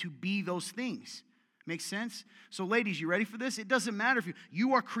created to be those things. Makes sense? So ladies, you ready for this? It doesn't matter if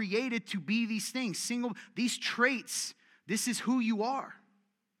you are created to be these things. These traits, this is who you are.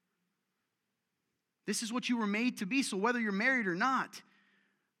 This is what you were made to be. So whether you're married or not,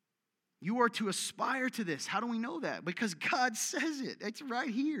 you are to aspire to this. How do we know that? Because God says it. It's right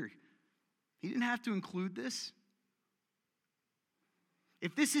here. He didn't have to include this.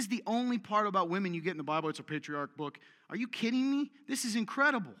 If this is the only part about women you get in the Bible, it's a patriarch book. Are you kidding me? This is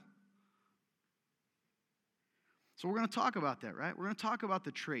incredible. So we're going to talk about that, right? We're going to talk about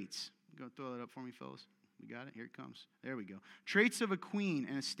the traits. Go throw that up for me, fellas. We got it? Here it comes. There we go. Traits of a queen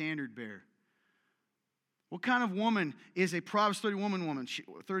and a standard bearer. What kind of woman is a Proverbs 31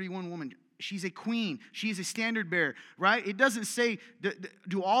 woman? She's a queen. She is a standard bearer, right? It doesn't say,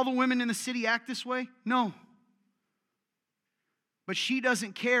 do all the women in the city act this way? No. But she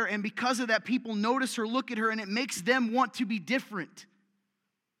doesn't care, and because of that, people notice her, look at her, and it makes them want to be different.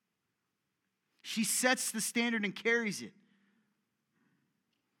 She sets the standard and carries it.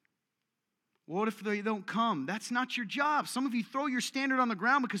 What if they don't come? That's not your job. Some of you throw your standard on the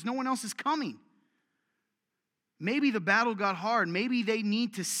ground because no one else is coming. Maybe the battle got hard. Maybe they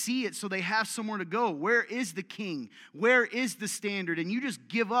need to see it so they have somewhere to go. Where is the king? Where is the standard? And you just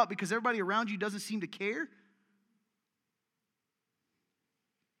give up because everybody around you doesn't seem to care?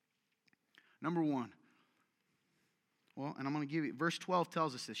 Number one. Well, and I'm going to give you, verse 12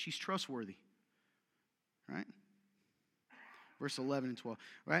 tells us this. She's trustworthy. Right? Verse 11 and 12,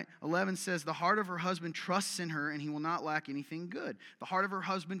 right? 11 says, the heart of her husband trusts in her, and he will not lack anything good. The heart of her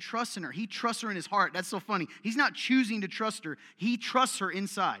husband trusts in her. He trusts her in his heart. That's so funny. He's not choosing to trust her. He trusts her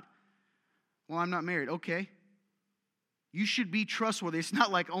inside. Well, I'm not married. Okay. You should be trustworthy. It's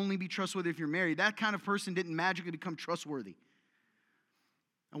not like only be trustworthy if you're married. That kind of person didn't magically become trustworthy.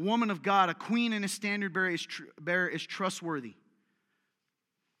 A woman of God, a queen and a standard bearer is trustworthy.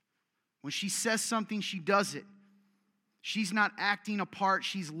 When she says something, she does it. She's not acting a part,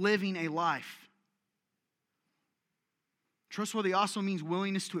 she's living a life. Trustworthy also means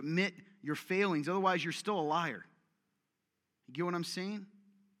willingness to admit your failings. Otherwise, you're still a liar. You get what I'm saying?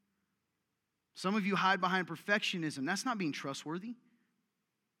 Some of you hide behind perfectionism. That's not being trustworthy.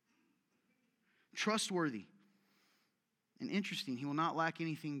 Trustworthy. And interesting, he will not lack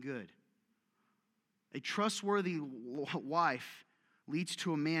anything good. A trustworthy wife leads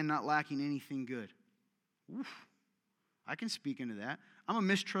to a man not lacking anything good. Oof. I can speak into that. I'm a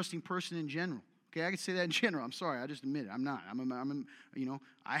mistrusting person in general. Okay, I can say that in general. I'm sorry, I just admit it. I'm not.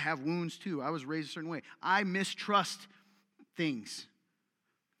 I have wounds too. I was raised a certain way. I mistrust things.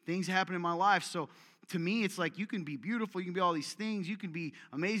 Things happen in my life. So to me, it's like you can be beautiful, you can be all these things, you can be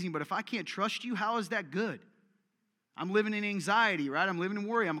amazing, but if I can't trust you, how is that good? I'm living in anxiety, right? I'm living in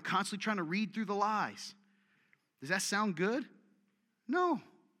worry. I'm constantly trying to read through the lies. Does that sound good? No.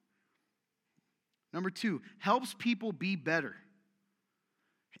 Number 2, helps people be better.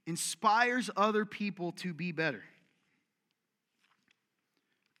 Inspires other people to be better.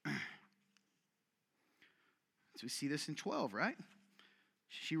 So we see this in 12, right?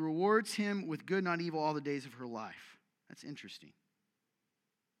 She rewards him with good, not evil, all the days of her life. That's interesting.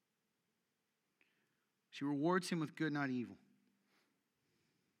 She rewards him with good, not evil.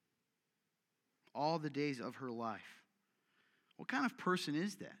 All the days of her life. What kind of person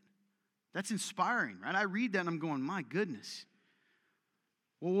is that? That's inspiring, right? I read that and I'm going, my goodness.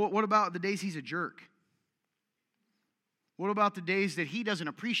 Well, what about the days he's a jerk? What about the days that he doesn't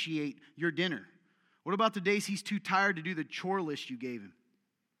appreciate your dinner? What about the days he's too tired to do the chore list you gave him?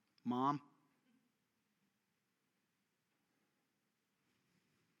 Mom?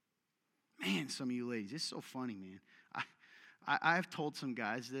 Man, some of you ladies, it's so funny, man. I've told some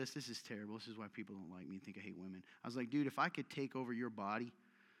guys this. This is terrible. This is why people don't like me and think I hate women. I was like, dude, if I could take over your body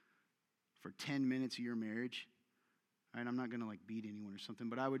for 10 minutes of your marriage, right, I'm not going to like beat anyone or something,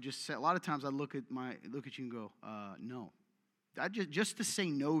 but I would just say, a lot of times I'd look at you and go, no. I just to say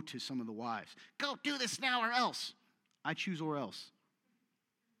no to some of the wives. Go do this now or else. I choose or else.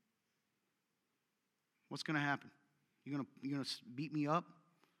 What's going to happen? You gonna beat me up?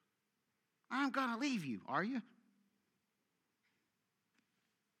 I'm going to leave you. Are you?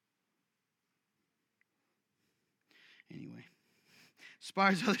 Anyway.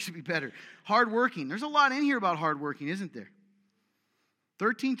 Inspires others to be better. Hardworking. There's a lot in here about hardworking, isn't there?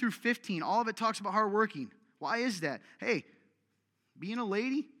 13 through 15, all of it talks about hardworking. Why is that? Hey, being a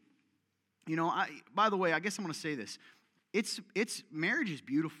lady, by the way, I guess I'm going to say this. Marriage is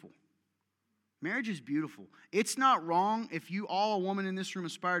beautiful. Marriage is beautiful. It's not wrong if all a woman in this room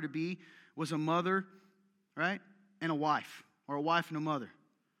aspired to be was a mother, right? And a wife, or a wife and a mother.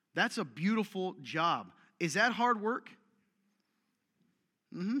 That's a beautiful job. Is that hard work?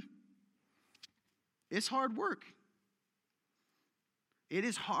 Mm-hmm. It's hard work. It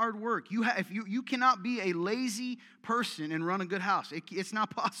is hard work. You cannot be a lazy person and run a good house. It's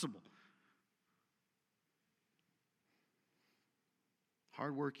not possible.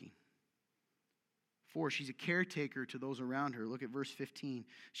 Hardworking. 4, she's a caretaker to those around her. Look at verse 15.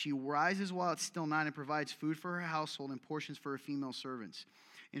 She rises while it's still night and provides food for her household and portions for her female servants.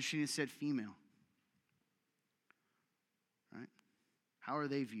 Interesting, it said female. Right? How are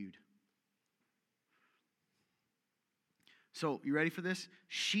they viewed? So, you ready for this?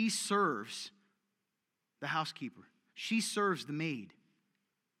 She serves the housekeeper. She serves the maid.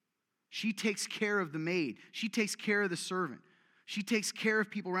 She takes care of the maid. She takes care of the servant. She takes care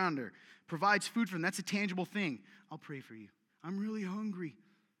of people around her. Provides food for them. That's a tangible thing. I'll pray for you. I'm really hungry.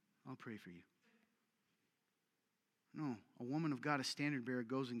 I'll pray for you. No, a woman of God, a standard bearer,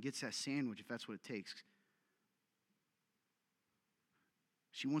 goes and gets that sandwich if that's what it takes.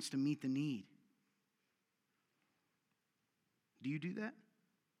 She wants to meet the need. Do you do that?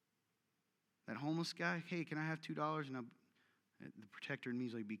 That homeless guy, hey, can I have $2? And the protector in me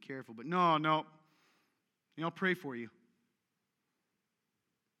is like, be careful. But no. I'll pray for you.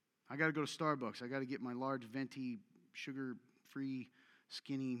 I got to go to Starbucks. I got to get my large venti, sugar-free,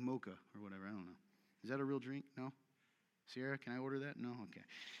 skinny mocha or whatever. I don't know. Is that a real drink? No? Sierra, can I order that? No?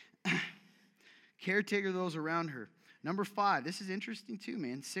 Okay. Caretaker those around her. Number 5, this is interesting too,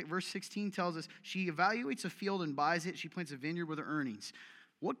 man. Verse 16 tells us, she evaluates a field and buys it. She plants a vineyard with her earnings.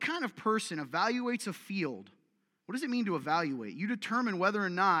 What kind of person evaluates a field? What does it mean to evaluate? You determine whether or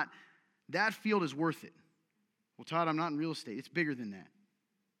not that field is worth it. Well, Todd, I'm not in real estate. It's bigger than that.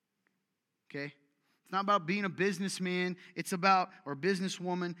 Okay? It's not about being a businessman. It's about, or a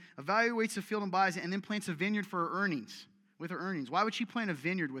businesswoman, evaluates a field and buys it and then plants a vineyard for her earnings, with her earnings. Why would she plant a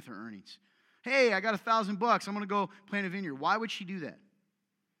vineyard with her earnings? Hey, I got $1,000. I'm going to go plant a vineyard. Why would she do that?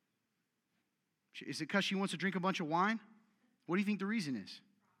 Is it because she wants to drink a bunch of wine? What do you think the reason is?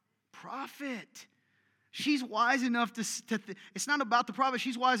 Profit. She's wise enough to it's not about the profit.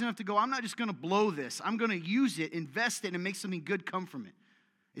 She's wise enough to go, I'm not just going to blow this. I'm going to use it, invest it, and make something good come from it.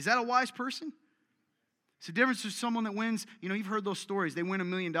 Is that a wise person? It's the difference with someone that wins. You've heard those stories. They win $1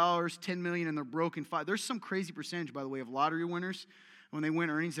 million, $10 million, and they're broke in 5. There's some crazy percentage, by the way, of lottery winners when they win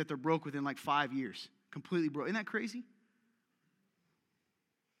earnings that they're broke within like 5 years. Completely broke. Isn't that crazy?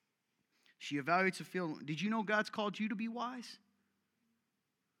 She evaluates the field. Did you know God's called you to be wise?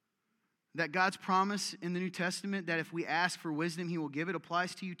 That God's promise in the New Testament that if we ask for wisdom, He will give it,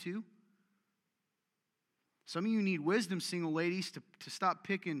 applies to you too? Some of you need wisdom, single ladies, to stop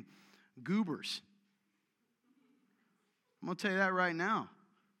picking goobers. I'm going to tell you that right now.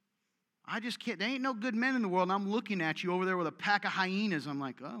 I just can't. There ain't no good men in the world, and I'm looking at you over there with a pack of hyenas. I'm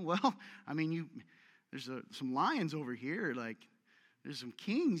like, oh, well, there's some lions over here. Like, there's some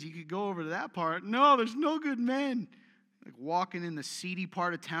kings. You could go over to that part. No, there's no good men. Like walking in the seedy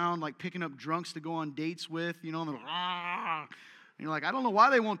part of town, like picking up drunks to go on dates with, and they're like, and you're like, I don't know why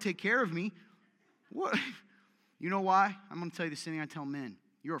they won't take care of me. What? You know why? I'm going to tell you the same thing I tell men.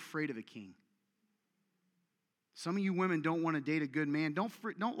 You're afraid of a king. Some of you women don't want to date a good man.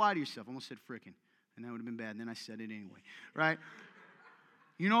 Don't lie to yourself. I almost said frickin', and that would have been bad, and then I said it anyway, right?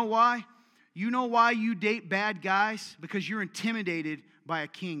 You know why? You know why you date bad guys? Because you're intimidated by a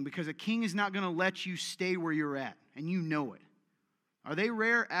king, because a king is not going to let you stay where you're at, and you know it. Are they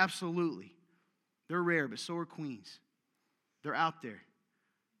rare? Absolutely. They're rare, but so are queens. They're out there.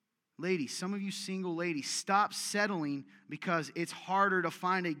 Ladies, some of you single ladies, stop settling because it's harder to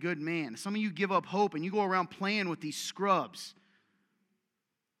find a good man. Some of you give up hope and you go around playing with these scrubs.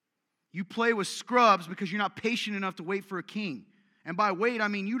 You play with scrubs because you're not patient enough to wait for a king. And by wait, I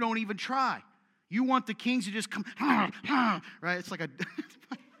mean you don't even try. You want the kings to just come, right? It's like a...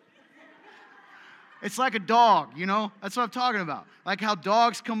 It's like a dog, That's what I'm talking about. Like how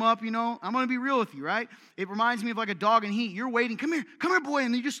dogs come up, I'm going to be real with you, right? It reminds me of like a dog in heat. You're waiting, come here, boy,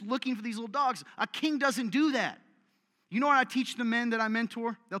 and you're just looking for these little dogs. A king doesn't do that. You know what I teach the men that I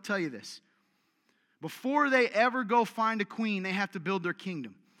mentor? They'll tell you this. Before they ever go find a queen, they have to build their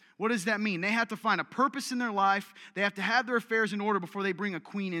kingdom. What does that mean? They have to find a purpose in their life. They have to have their affairs in order before they bring a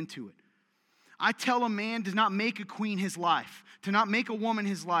queen into it. I tell a man to not make a queen his life, to not make a woman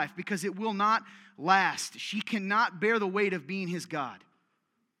his life, because it will not last. She cannot bear the weight of being his God.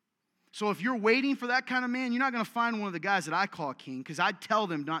 So if you're waiting for that kind of man, you're not going to find one of the guys that I call a king, because I tell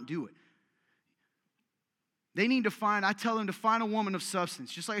them not do it. I tell them to find a woman of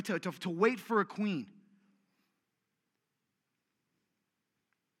substance, just like I tell you, to wait for a queen.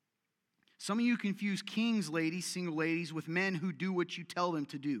 Some of you confuse kings, ladies, single ladies, with men who do what you tell them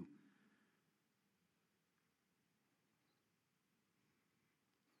to do.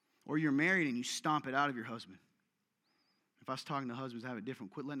 Or you're married and you stomp it out of your husband. If I was talking to husbands, I have it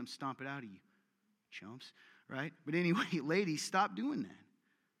different. Quit letting them stomp it out of you, chumps, right? But anyway, ladies, stop doing that.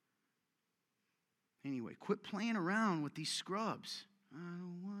 Anyway, quit playing around with these scrubs. I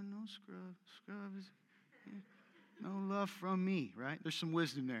don't want no scrubs. Scrubs, no love from me, right? There's some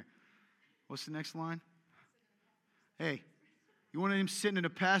wisdom there. What's the next line? Hey, you want him sitting in the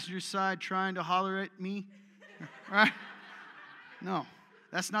passenger side trying to holler at me? Right? No.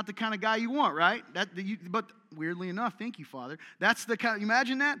 That's not the kind of guy you want, right? But weirdly enough, thank you, Father. That's the kind.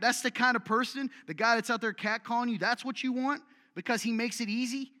 Imagine that. That's the kind of person, the guy that's out there catcalling you. That's what you want because he makes it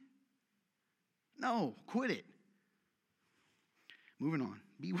easy. No, quit it. Moving on.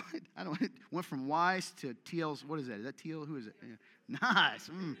 Be what? Went from wise to TL's. What is that? Is that TL? Who is it? Yeah. Nice.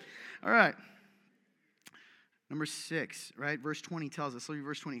 All right. Number 6, right? Verse 20 tells us. Look at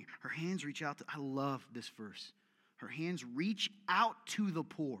verse 20. Her hands reach out. I love this verse. Her hands reach out to the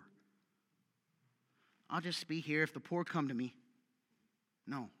poor. I'll just be here if the poor come to me.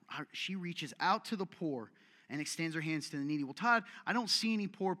 No, she reaches out to the poor and extends her hands to the needy. Well, Todd, I don't see any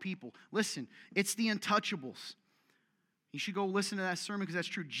poor people. Listen, it's the untouchables. You should go listen to that sermon because that's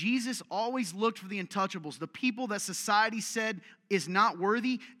true. Jesus always looked for the untouchables, the people that society said is not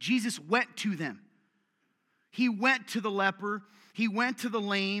worthy. Jesus went to them. He went to the leper. He went to the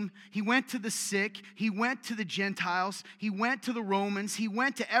lame. He went to the sick. He went to the Gentiles. He went to the Romans. He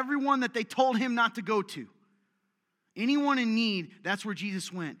went to everyone that they told him not to go to. Anyone in need, that's where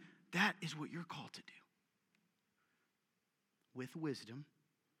Jesus went. That is what you're called to do. With wisdom.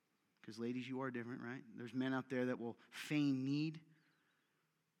 Because ladies, you are different, right? There's men out there that will feign need.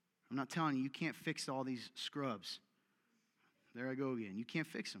 I'm not telling you, you can't fix all these scrubs. There I go again. You can't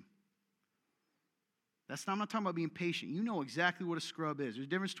fix them. I'm not talking about being patient. You know exactly what a scrub is. There's a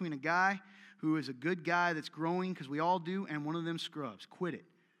difference between a guy who is a good guy that's growing, because we all do, and one of them scrubs. Quit it.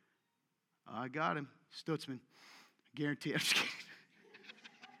 I got him. Stutzman. Guarantee. I'm just kidding.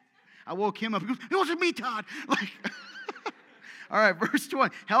 I woke him up. He goes, it wasn't me, Todd. All right, verse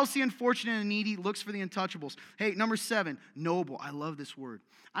 20. Healthy, unfortunate, and needy looks for the untouchables. Hey, number 7, noble. I love this word.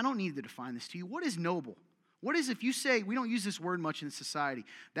 I don't need to define this to you. What is noble? What is, if you say, we don't use this word much in society,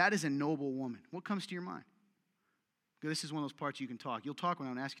 that is a noble woman. What comes to your mind? This is one of those parts you can talk. You'll talk when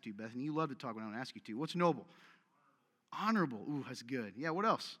I don't ask you to, Bethany. You love to talk when I don't ask you to. What's noble? Honorable. Ooh, that's good. Yeah, what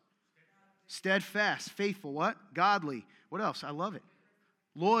else? Steadfast. Faithful. What? Godly. What else? I love it.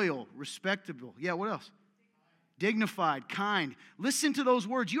 Loyal. Respectable. Yeah, what else? Dignified. Kind. Listen to those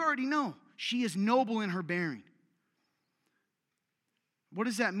words. You already know. She is noble in her bearing. What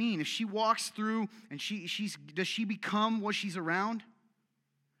does that mean? If she walks through and does she become what she's around?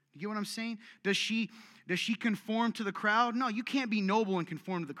 You get what I'm saying? Does she conform to the crowd? No, you can't be noble and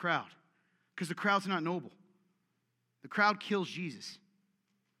conform to the crowd because the crowd's not noble. The crowd kills Jesus.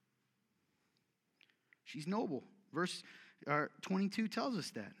 She's noble. Verse 22 tells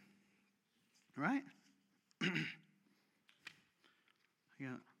us that. Right?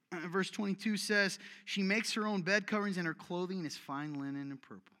 Yeah. Verse 22 says, she makes her own bed coverings and her clothing is fine linen and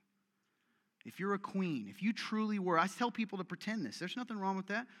purple. If you're a queen, if you truly were, I tell people to pretend this. There's nothing wrong with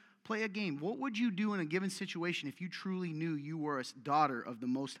that. Play a game. What would you do in a given situation if you truly knew you were a daughter of the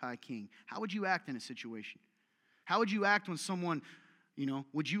Most High King? How would you act in a situation? How would you act when someone,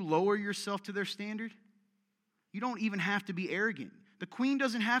 would you lower yourself to their standard? You don't even have to be arrogant. The queen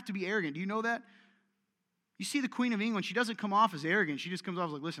doesn't have to be arrogant. Do you know that? You see the Queen of England, she doesn't come off as arrogant. She just comes off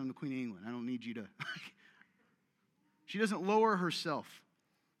like, listen, I'm the Queen of England. I don't need you to. She doesn't lower herself.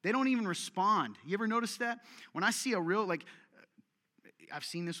 They don't even respond. You ever notice that? When I see a real, I've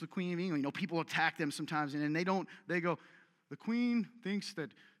seen this with Queen of England. People attack them sometimes, and then they go, the Queen thinks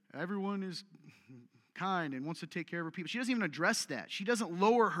that everyone is kind and wants to take care of her people. She doesn't even address that. She doesn't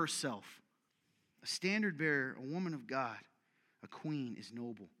lower herself. A standard bearer, a woman of God, a queen is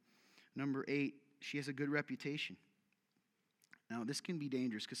noble. Number 8, she has a good reputation. Now, this can be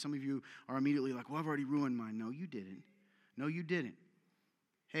dangerous because some of you are immediately like, well, I've already ruined mine. No, you didn't. No, you didn't.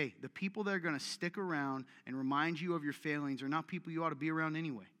 Hey, the people that are going to stick around and remind you of your failings are not people you ought to be around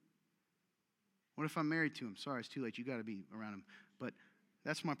anyway. What if I'm married to him? Sorry, it's too late. You got to be around him. But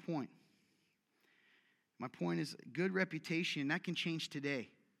that's my point. My point is good reputation, that can change today.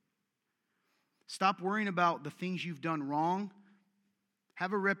 Stop worrying about the things you've done wrong.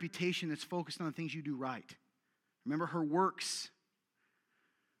 Have a reputation that's focused on the things you do right. Remember, her works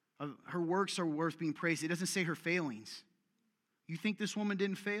are worth being praised. It doesn't say her failings. You think this woman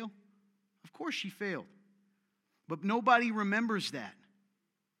didn't fail? Of course she failed. But nobody remembers that.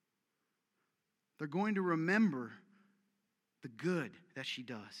 They're going to remember the good that she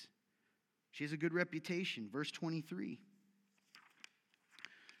does. She has a good reputation. Verse 23.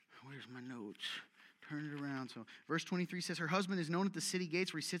 Where's my notes? Turn it around. So, verse 23 says, her husband is known at the city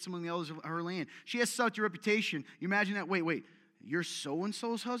gates where he sits among the elders of her land. She has such a reputation. You imagine that? Wait. You're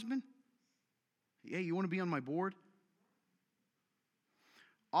so-and-so's husband? Yeah, you want to be on my board?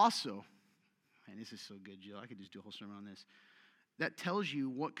 Also, man, this is so good, Jill. I could just do a whole sermon on this. That tells you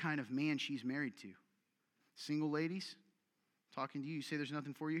what kind of man she's married to. Single ladies, talking to you, you say there's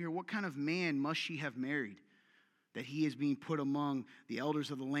nothing for you here. What kind of man must she have married? That he is being put among the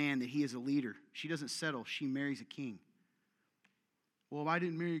elders of the land, that he is a leader. She doesn't settle. She marries a king. Well, if I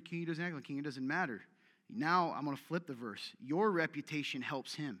didn't marry a king, he doesn't act like a king. It doesn't matter. Now I'm going to flip the verse. Your reputation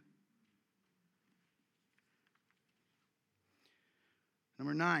helps him.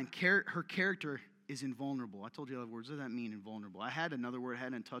 Number 9, her character is invulnerable. I told you other words. What does that mean, invulnerable? I had another word, I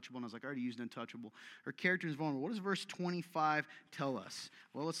had untouchable, and I was like, I already used untouchable. Her character is vulnerable. What does verse 25 tell us?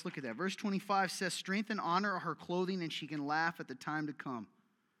 Well, let's look at that. Verse 25 says, strength and honor are her clothing, and she can laugh at the time to come.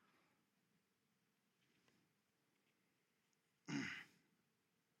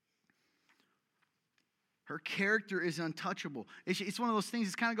 Her character is untouchable. It's one of those things,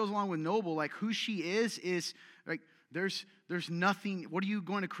 it kind of goes along with noble, like who she is like, there's nothing, what are you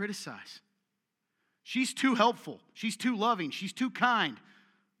going to criticize? She's too helpful. She's too loving. She's too kind.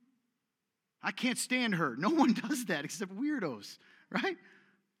 I can't stand her. No one does that except weirdos, right?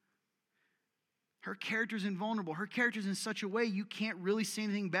 Her character's invulnerable. Her character's in such a way you can't really say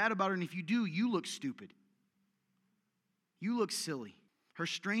anything bad about her, and if you do, you look stupid. You look silly. Her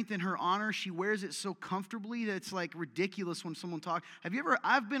strength and her honor, she wears it so comfortably that it's like ridiculous when someone talks.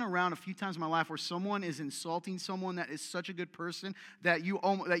 I've been around a few times in my life where someone is insulting someone that is such a good person that you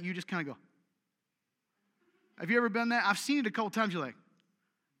just kind of go. Have you ever been that? I've seen it a couple times. You're like,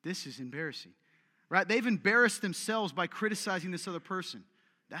 this is embarrassing, right? They've embarrassed themselves by criticizing this other person.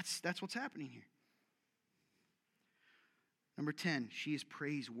 That's what's happening here. Number 10, she is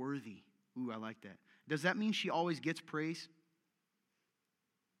praiseworthy. Ooh, I like that. Does that mean she always gets praise?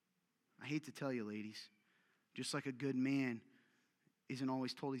 I hate to tell you, ladies, just like a good man isn't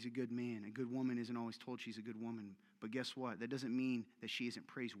always told he's a good man, a good woman isn't always told she's a good woman. But guess what? That doesn't mean that she isn't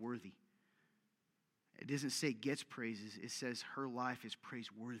praiseworthy. It doesn't say gets praises. It says her life is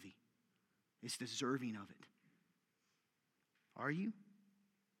praiseworthy. It's deserving of it. Are you?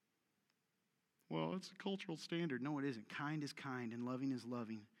 Well, it's a cultural standard. No, it isn't. Kind is kind, and loving is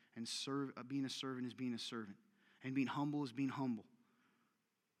loving, and being a servant is being a servant, and being humble is being humble.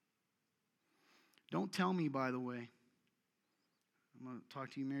 Don't tell me, by the way, I'm going to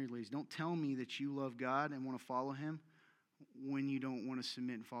talk to you married ladies, don't tell me that you love God and want to follow Him when you don't want to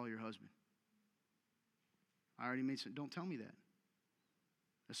submit and follow your husband. I already made some, don't tell me that.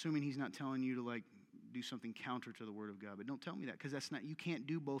 Assuming He's not telling you to do something counter to the Word of God. But don't tell me that, because that's not, you can't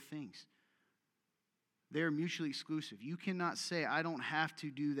do both things. They're mutually exclusive. You cannot say, I don't have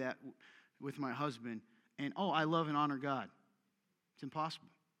to do that with my husband, and, I love and honor God. It's impossible.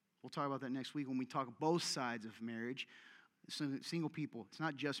 We'll talk about that next week when we talk both sides of marriage. So single people, it's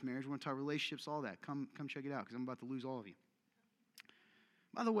not just marriage. We're going to talk relationships, all that. Come check it out, because I'm about to lose all of you.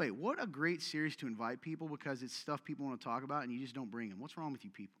 By the way, what a great series to invite people, because it's stuff people want to talk about and you just don't bring them. What's wrong with you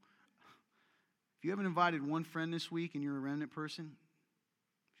people? If you haven't invited one friend this week and you're a remnant person,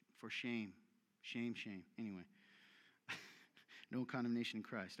 for shame. Shame, shame. Anyway. No condemnation in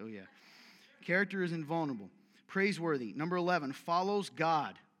Christ. Oh, yeah. Character is invulnerable. Praiseworthy. Number 11, follows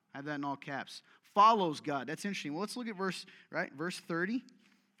God. I have that in all caps. Follows God. That's interesting. Well, let's look at verse 30.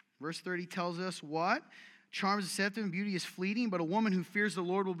 Verse 30 tells us what? Charm is deceptive and beauty is fleeting, but a woman who fears the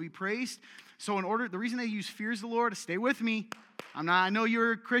Lord will be praised. So the reason they use fears the Lord, stay with me. I know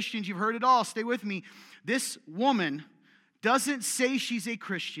you're Christians, you've heard it all, stay with me. This woman doesn't say she's a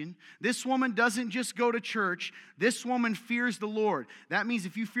Christian. This woman doesn't just go to church. This woman fears the Lord. That means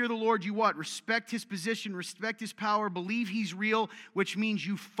if you fear the Lord, you what? Respect His position, respect His power, believe He's real, which means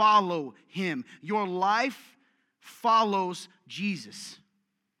you follow Him. Your life follows Jesus.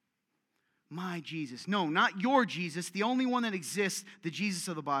 My Jesus. No, not your Jesus, the only one that exists, the Jesus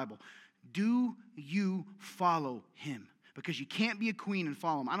of the Bible. Do you follow Him? Because you can't be a queen and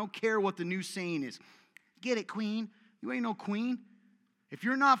follow Him. I don't care what the new saying is. Get it, queen? You ain't no queen. If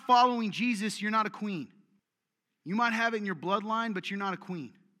you're not following Jesus, you're not a queen. You might have it in your bloodline, but you're not a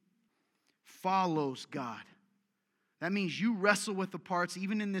queen. Follows God. That means you wrestle with the parts,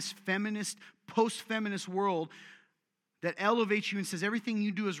 even in this feminist, post-feminist world, that elevates you and says everything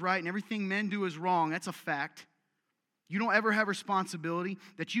you do is right and everything men do is wrong. That's a fact. You don't ever have responsibility,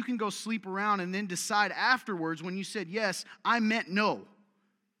 that you can go sleep around and then decide afterwards when you said yes, I meant no.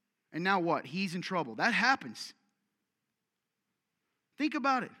 And now what? He's in trouble. That happens. Think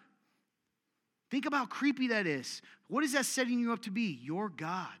about it. Think about how creepy that is. What is that setting you up to be? Your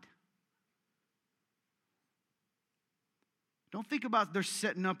God. Don't think about they're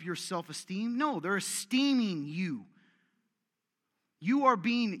setting up your self-esteem. No, they're esteeming you. You are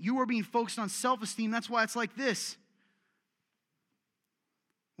being focused on self-esteem. That's why it's like this.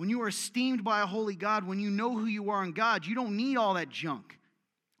 When you are esteemed by a holy God, when you know who you are in God, you don't need all that junk.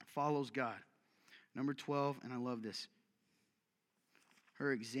 It follows God. Number 12, and I love this.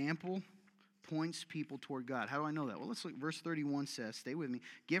 Her example points people toward God. How do I know that? Well, let's look. Verse 31 says, stay with me,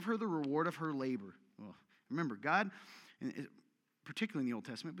 give her the reward of her labor. Well, remember, God, particularly in the Old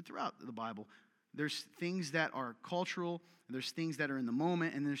Testament, but throughout the Bible, there's things that are cultural, there's things that are in the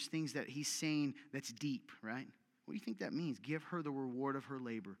moment, and there's things that He's saying that's deep, right? What do you think that means? Give her the reward of her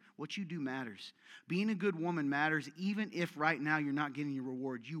labor. What you do matters. Being a good woman matters, even if right now you're not getting your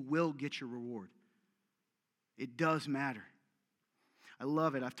reward. You will get your reward. It does matter. I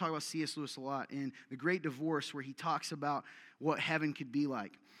love it. I've talked about C.S. Lewis a lot in The Great Divorce, where he talks about what heaven could be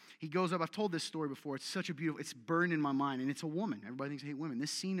like. He goes up, I've told this story before, it's such a beautiful, it's burned in my mind, and it's a woman. Everybody thinks I hate women.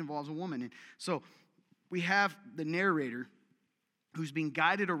 This scene involves a woman. And so we have the narrator who's being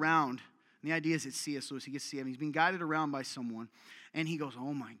guided around, and the idea is it's C.S. Lewis, he gets to see heaven. He's being guided around by someone, and he goes,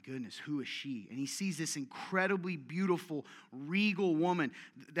 oh my goodness, who is she? And he sees this incredibly beautiful, regal woman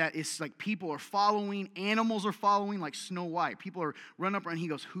that is like people are following, animals are following, like Snow White. People are running up around, he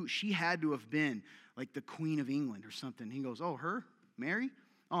goes, who? She had to have been like the Queen of England or something. He goes, oh, her? Mary?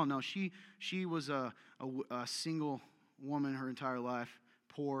 Oh, no, she was a single woman her entire life,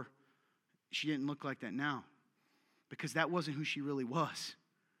 poor. She didn't look like that now because that wasn't who she really was.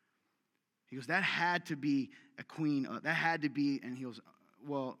 He goes, that had to be a queen. That had to be, and he goes,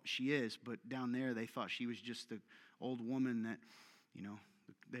 well, she is, but down there they thought she was just the old woman that,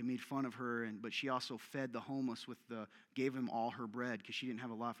 they made fun of her, but she also fed the homeless gave them all her bread because she didn't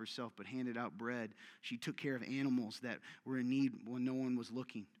have a lot for herself, but handed out bread. She took care of animals that were in need when no one was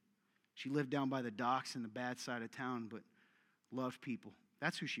looking. She lived down by the docks in the bad side of town, but loved people.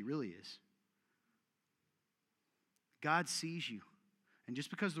 That's who she really is. God sees you. And just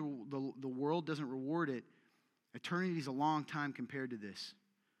because the world doesn't reward it, eternity is a long time compared to this.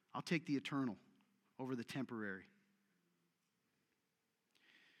 I'll take the eternal over the temporary.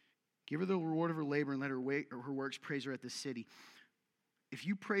 Give her the reward of her labor and let her works praise her at the city. If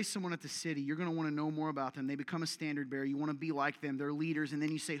you praise someone at the city, you're going to want to know more about them. They become a standard bearer. You want to be like them. They're leaders. And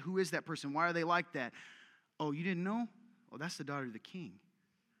then you say, who is that person? Why are they like that? Oh, you didn't know? Oh, that's the daughter of the king.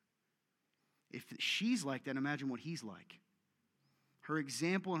 If she's like that, imagine what he's like. Her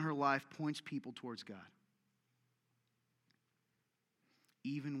example in her life points people towards God.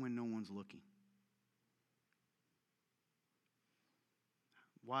 Even when no one's looking.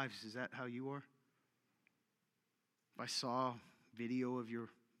 Wives, is that how you are? If I saw video of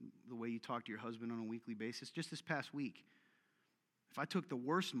the way you talk to your husband on a weekly basis, just this past week, if I took the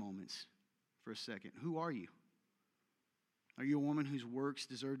worst moments for a second, who are you? Are you a woman whose works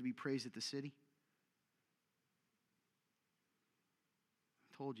deserve to be praised at the city?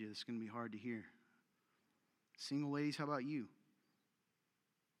 I told you this is going to be hard to hear. Single ladies, how about you?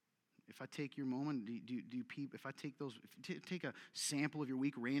 If I take your moment, if I take a sample of your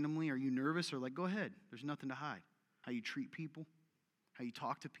week randomly, are you nervous or like, go ahead, there's nothing to hide? How you treat people, how you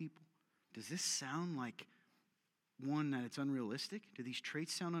talk to people. Does this sound like one that it's unrealistic? Do these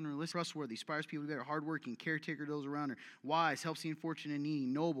traits sound unrealistic? Trustworthy, inspires people to be better, hardworking, caretaker to those around her, wise, helps the unfortunate and needy,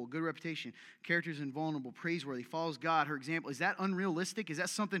 noble, good reputation, character is invulnerable, praiseworthy, follows God, her example. Is that unrealistic? Is that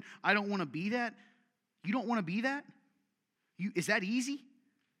something I don't want to be that? You don't want to be that? Is that easy?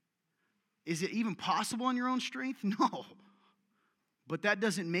 Is it even possible on your own strength? No. But that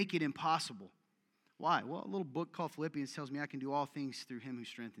doesn't make it impossible. Why? Well, a little book called Philippians tells me I can do all things through him who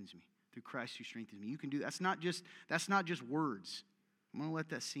strengthens me, through Christ who strengthens me. You can do that. That's not just words. I'm going to let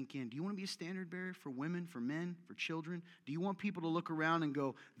that sink in. Do you want to be a standard bearer for women, for men, for children? Do you want people to look around and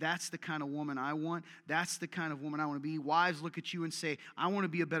go, that's the kind of woman I want? That's the kind of woman I want to be? Wives look at you and say, I want to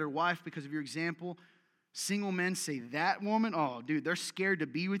be a better wife because of your example. Single men say, that woman, oh, dude, they're scared to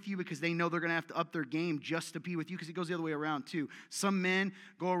be with you because they know they're going to have to up their game just to be with you, because it goes the other way around too. Some men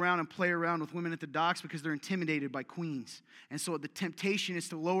go around and play around with women at the docks because they're intimidated by queens. And so the temptation is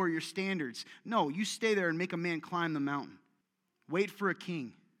to lower your standards. No, you stay there and make a man climb the mountain. Wait for a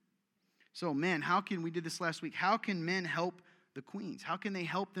king. So men, we did this last week, how can men help the queens? How can they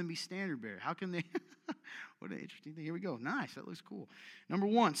help them be standard bearer? How can they... What an interesting thing. Here we go. Nice. That looks cool. Number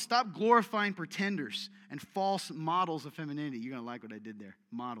 1, stop glorifying pretenders and false models of femininity. You're going to like what I did there.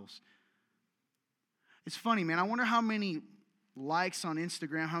 Models. It's funny, man. I wonder how many likes on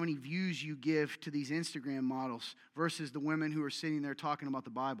Instagram, how many views you give to these Instagram models versus the women who are sitting there talking about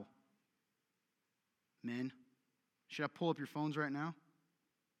the Bible. Men, should I pull up your phones right now?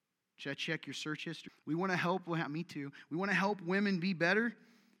 Should I check your search history? We want to help, me too. We want to help women be better.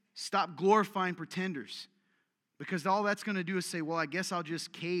 Stop glorifying pretenders. Because all that's going to do is say, well, I guess I'll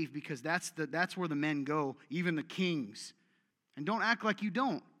just cave because that's where the men go, even the kings. And don't act like you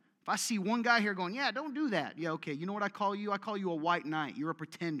don't. If I see one guy here going, yeah, don't do that. Yeah, okay, you know what I call you? I call you a white knight. You're a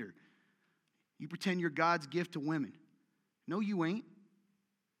pretender. You pretend you're God's gift to women. No, you ain't.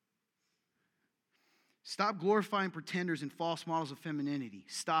 Stop glorifying pretenders and false models of femininity.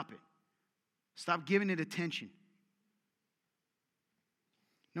 Stop it. Stop giving it attention.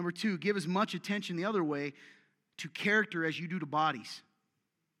 Number 2, give as much attention the other way to character as you do to bodies.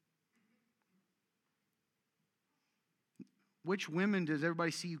 Which women does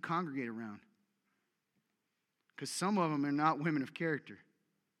everybody see you congregate around? Because some of them are not women of character.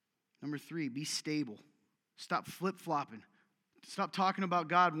 Number 3, be stable. Stop flip-flopping. Stop talking about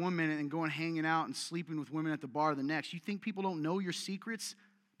God one minute and going hanging out and sleeping with women at the bar the next. You think people don't know your secrets?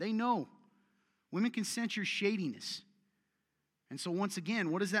 They know. Women can sense your shadiness. And so once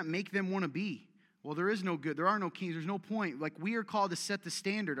again, what does that make them want to be? Well, there is no good. There are no kings. There's no point. Like, we are called to set the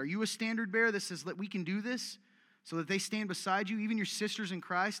standard. Are you a standard bearer that says that we can do this so that they stand beside you, even your sisters in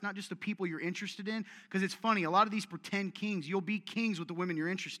Christ, not just the people you're interested in? Because it's funny, a lot of these pretend kings, you'll be kings with the women you're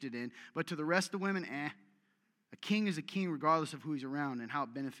interested in, but to the rest of the women, A king is a king regardless of who he's around and how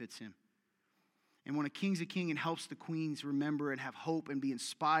it benefits him. And when a king's a king, it helps the queens remember and have hope and be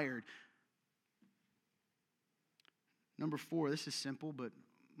inspired. Number 4, this is simple but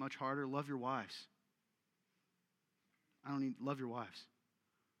much harder. Love your wives. Love your wives.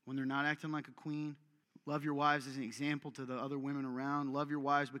 When they're not acting like a queen, love your wives as an example to the other women around. Love your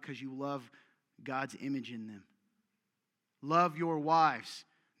wives because you love God's image in them. Love your wives,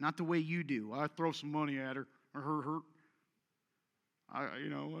 not the way you do. I throw some money at her or her. I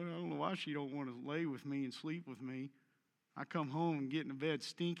don't know why she don't want to lay with me and sleep with me. I come home and get in the bed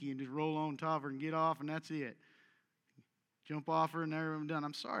stinky and just roll on top of her and get off, and that's it. Jump off her and there I'm done.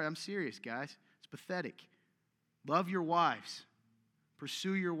 I'm sorry. I'm serious, guys. It's pathetic. Love your wives.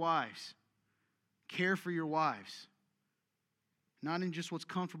 Pursue your wives. Care for your wives. Not in just what's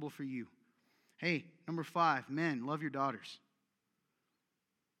comfortable for you. Hey, number 5, men, love your daughters.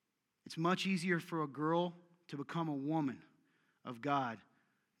 It's much easier for a girl to become a woman of God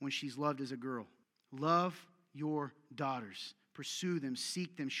when she's loved as a girl. Love your daughters. Pursue them,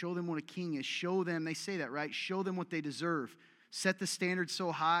 seek them, show them what a king is. Show them, they say that, right? Show them what they deserve. Set the standard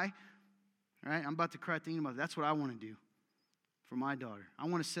so high, right? I'm about to cry thinking about it. That's what I want to do for my daughter. I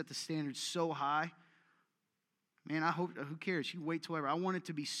want to set the standard so high. Man, I hope, who cares? She wait till ever. I want it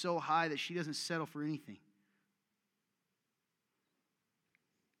to be so high that she doesn't settle for anything.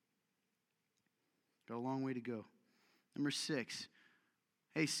 Got a long way to go. Number 6.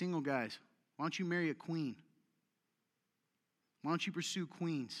 Hey, single guys, why don't you marry a queen? Why don't you pursue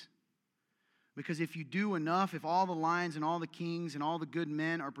queens? Because if you do enough, if all the lions and all the kings and all the good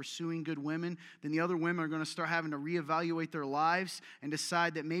men are pursuing good women, then the other women are going to start having to reevaluate their lives and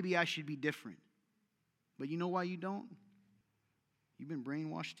decide that maybe I should be different. But you know why you don't? You've been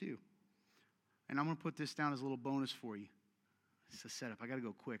brainwashed too. And I'm going to put this down as a little bonus for you. It's a setup. I got to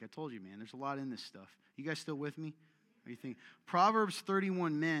go quick. I told you, man, there's a lot in this stuff. You guys still with me? What do you think? Proverbs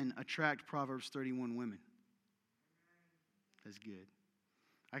 31 men attract Proverbs 31 women. That's good.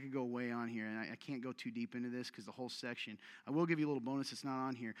 I could go way on here, and I can't go too deep into this because the whole section. I will give you a little bonus that's not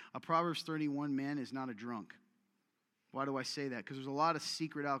on here. A Proverbs 31 man is not a drunk. Why do I say that? Because there's a lot of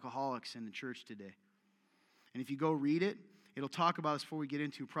secret alcoholics in the church today. And if you go read it, it'll talk about this before we get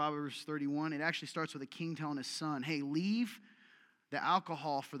into Proverbs 31. It actually starts with a king telling his son, hey, leave the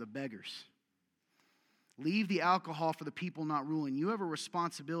alcohol for the beggars. Leave the alcohol for the people not ruling. You have a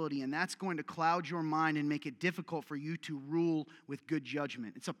responsibility, and that's going to cloud your mind and make it difficult for you to rule with good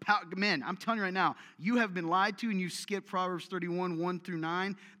judgment. Men, I'm telling you right now, you have been lied to, and you skipped Proverbs 31, 1 through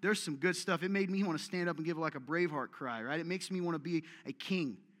 9. There's some good stuff. It made me want to stand up and give like a Braveheart cry, right? It makes me want to be a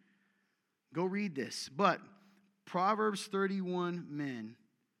king. Go read this. But Proverbs 31 men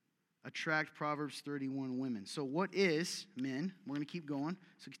attract Proverbs 31 women. So what is, men, we're going to keep going.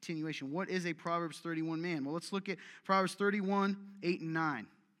 It's a continuation. What is a Proverbs 31 man? Well, let's look at Proverbs 31, 8 and 9.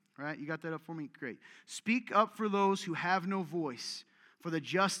 All right, you got that up for me? Great. Speak up for those who have no voice, for the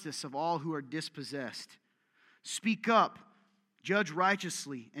justice of all who are dispossessed. Speak up, judge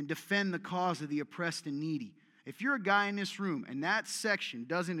righteously, and defend the cause of the oppressed and needy. If you're a guy in this room and that section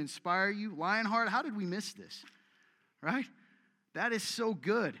doesn't inspire you, Lionheart, how did we miss this? Right? That is so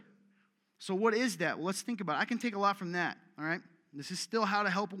good. So what is that? Well, let's think about it. I can take a lot from that, all right? This is still how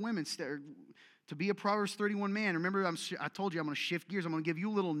to help a woman to be a Proverbs 31 man. Remember, I told you I'm going to shift gears. I'm going to give you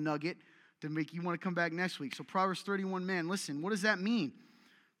a little nugget to make you want to come back next week. So Proverbs 31 man, listen, what does that mean?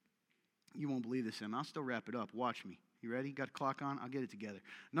 You won't believe this, Em. I'll still wrap it up. Watch me. You ready? Got the clock on? I'll get it together.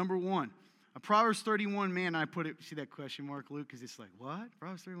 Number 1, a Proverbs 31 man, I put it, see that question mark, Luke? Because it's like, what?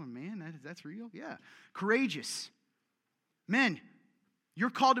 Proverbs 31 man? That's real? Yeah. Courageous. Men, you're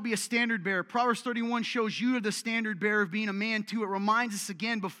called to be a standard bearer. Proverbs 31 shows you are the standard bearer of being a man too. It reminds us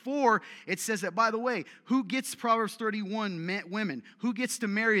again before it says that, by the way, who gets Proverbs 31 women? Who gets to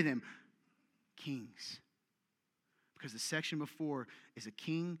marry them? Kings. Because the section before is a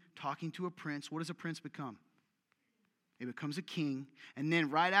king talking to a prince. What does a prince become? It becomes a king. And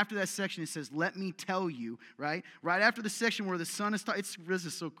then right after that section, it says, let me tell you, right? Right after the section where the son is talking, this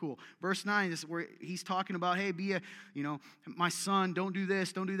is so cool. Verse 9 is where he's talking about, hey, my son, don't do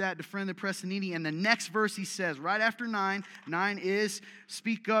this, don't do that, defend the oppressed and needy. And the next verse he says, right after 9 is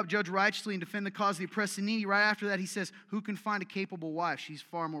speak up, judge righteously, and defend the cause of the oppressed and needy. Right after that, he says, who can find a capable wife? She's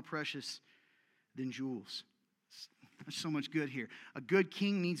far more precious than jewels. There's so much good here. A good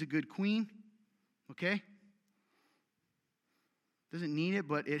king needs a good queen, okay? Doesn't need it,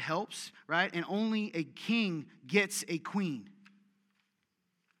 but it helps, right? And only a king gets a queen.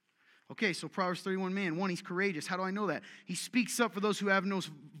 Okay, so Proverbs 31 man. 1, he's courageous. How do I know that? He speaks up for those who have no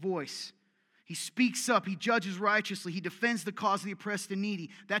voice. He speaks up. He judges righteously. He defends the cause of the oppressed and needy.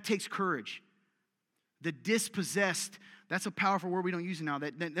 That takes courage. The dispossessed, that's a powerful word we don't use now.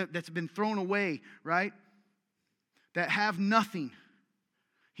 That's been thrown away, right? That have nothing.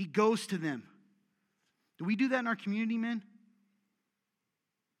 He goes to them. Do we do that in our community, men?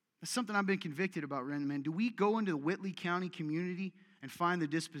 That's something I've been convicted about, man. Do we go into the Whitley County community and find the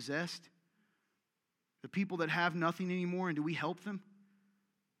dispossessed? The people that have nothing anymore, and do we help them?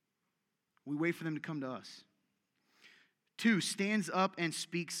 We wait for them to come to us. 2, stands up and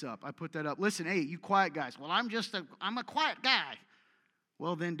speaks up. I put that up. Listen, hey, you quiet guys. Well, I'm a quiet guy.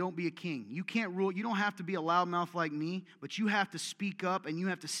 Well, then don't be a king. You can't rule. You don't have to be a loudmouth like me, but you have to speak up and you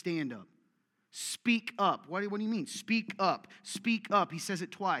have to stand up. Speak up. What do you mean? Speak up. Speak up. He says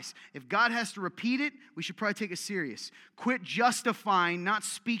it twice. If God has to repeat it, we should probably take it serious. Quit justifying not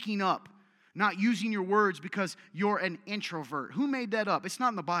speaking up, not using your words because you're an introvert. Who made that up? It's not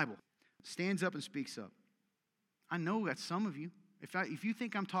in the Bible. stands up and speaks up. I know that's some of you. If you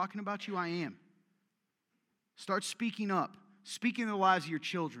think I'm talking about you, I am. Start speaking up. Speaking in the lives of your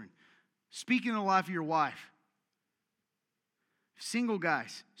children. Speaking in the life of your wife. Single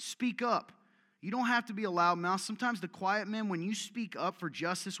guys, speak up. You don't have to be a loudmouth. Sometimes the quiet men, when you speak up for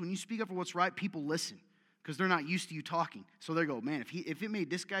justice, when you speak up for what's right, people listen because they're not used to you talking. So they go, man, if it made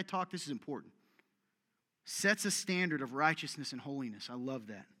this guy talk, this is important. Sets a standard of righteousness and holiness. I love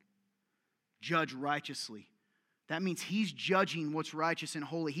that. Judge righteously. That means he's judging what's righteous and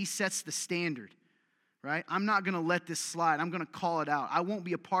holy. He sets the standard, right? I'm not going to let this slide. I'm going to call it out. I won't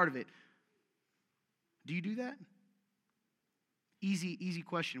be a part of it. Do you do that? Easy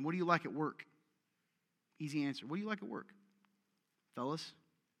question. What do you like at work? Easy answer. What do you like at work? Fellas?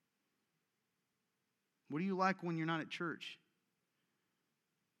 What do you like when you're not at church?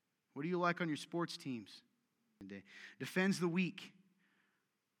 What do you like on your sports teams? Defends the weak.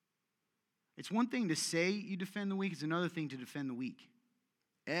 It's one thing to say you defend the weak. It's another thing to defend the weak.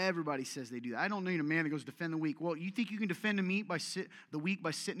 Everybody says they do that. I don't need a man that goes defend the weak. Well, you think you can defend the weak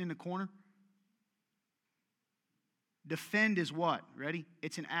by sitting in the corner? Defend is what? Ready?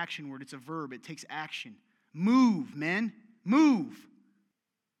 It's an action word. It's a verb. It takes action. Move, men. Move.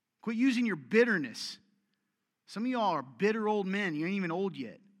 Quit using your bitterness. Some of y'all are bitter old men. You ain't even old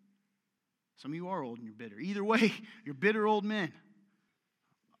yet. Some of you are old and you're bitter. Either way, you're bitter old men.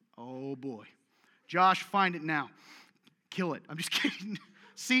 Oh, boy. Josh, find it now. Kill it. I'm just kidding.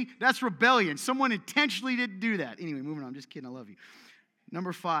 See, that's rebellion. Someone intentionally didn't do that. Anyway, moving on. I'm just kidding. I love you.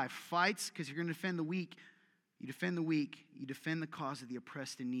 Number 5, fights, because you're going to defend the weak. You defend the weak. You defend the cause of the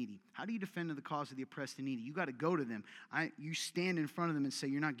oppressed and needy. How do you defend the cause of the oppressed and needy? You got to go to them. You stand in front of them and say,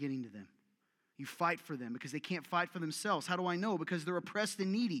 you're not getting to them. You fight for them because they can't fight for themselves. How do I know? Because they're oppressed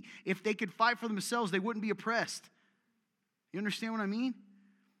and needy. If they could fight for themselves, they wouldn't be oppressed. You understand what I mean?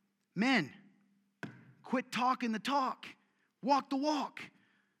 Men, quit talking the talk. Walk the walk.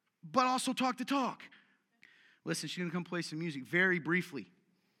 But also talk the talk. Listen, she's going to come play some music very briefly.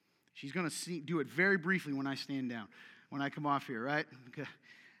 She's going to do it very briefly when I stand down, when I come off here, right? Okay.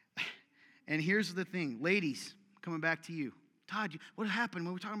 And here's the thing. Ladies, coming back to you. Todd, what happened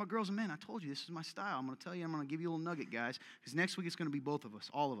when we're talking about girls and men? I told you this is my style. I'm going to tell you, I'm going to give you a little nugget, guys, because next week it's going to be both of us,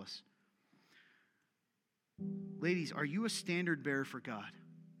 all of us. Ladies, are you a standard bearer for God?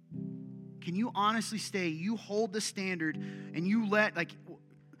 Can you honestly say you hold the standard and you let, like,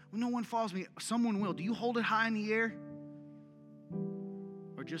 no one follows me, someone will. Do you hold it high in the air?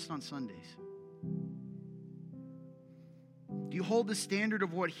 Or just on Sundays? Do you hold the standard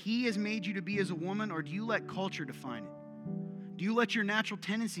of what He has made you to be as a woman, or do you let culture define it? Do you let your natural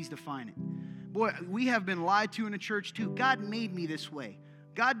tendencies define it? Boy, we have been lied to in the church too. God made me this way.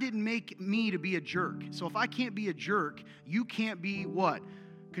 God didn't make me to be a jerk. So if I can't be a jerk, you can't be what?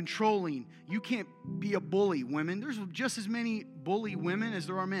 Controlling. You can't be a bully, women. There's just as many bully women as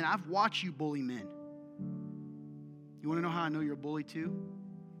there are men. I've watched you bully men. You want to know how I know you're a bully too?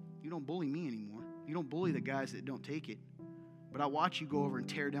 You don't bully me anymore. You don't bully the guys that don't take it. But I watch you go over and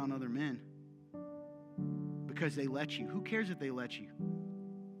tear down other men because they let you. Who cares if they let you?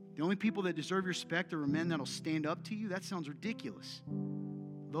 The only people that deserve your respect are men that'll stand up to you. That sounds ridiculous.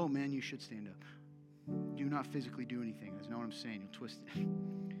 Though, man, you should stand up. Do not physically do anything. That's not what I'm saying. You'll twist it.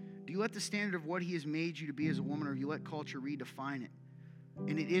 Do you let the standard of what He has made you to be as a woman, or you let culture redefine it?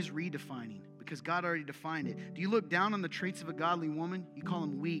 And it is redefining because God already defined it. Do you look down on the traits of a godly woman? You call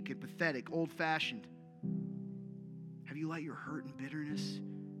them weak and pathetic, old-fashioned. Have you let your hurt and bitterness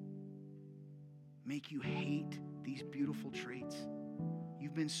make you hate these beautiful traits?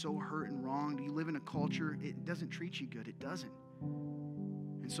 You've been so hurt and wronged. You live in a culture, it doesn't treat you good. It doesn't.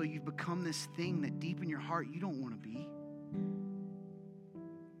 And so you've become this thing that deep in your heart you don't want to be.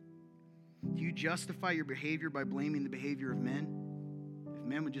 Do you justify your behavior by blaming the behavior of men? If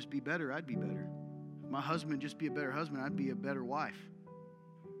men would just be better, I'd be better. If my husband would just be a better husband, I'd be a better wife.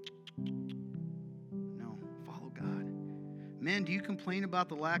 No, follow God. Men, do you complain about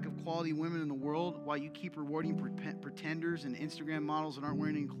the lack of quality women in the world while you keep rewarding pretenders and Instagram models that aren't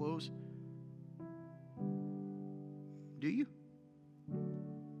wearing any clothes? Do you?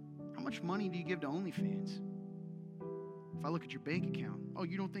 How much money do you give to OnlyFans? If I look at your bank account, oh,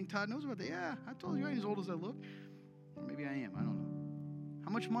 you don't think Todd knows about that? Yeah, I told you I ain't as old as I look. Or maybe I am, I don't know.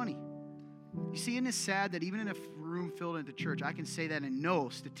 How much money? You see, isn't it sad that even in a room filled into church, I can say that and know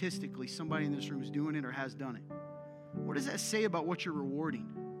statistically somebody in this room is doing it or has done it. What does that say about what you're rewarding?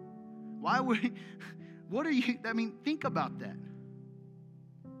 Why would, what are you, I mean, think about that.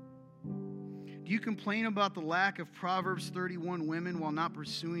 Do you complain about the lack of Proverbs 31 women while not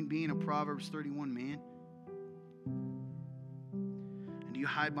pursuing being a Proverbs 31 man? And do you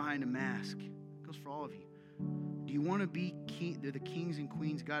hide behind a mask. It goes for all of you. Do you want to be the kings and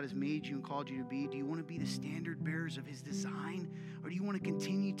queens God has made you and called you to be? Do you want to be the standard bearers of his design? Or do you want to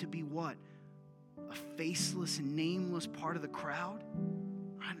continue to be what? A faceless and nameless part of the crowd?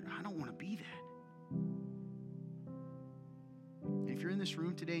 I don't want to be that. And if you're in this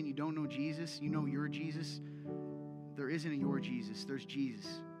room today and you don't know Jesus, you know your Jesus, there isn't a your Jesus, there's Jesus.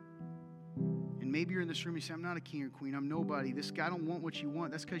 And maybe you're in this room and you say, I'm not a king or queen, I'm nobody. This guy don't want what you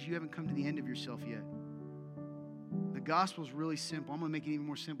want. That's because you haven't come to the end of yourself yet. The gospel is really simple. I'm going to make it even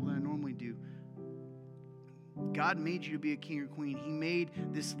more simple than I normally do. God made you to be a king or queen. He made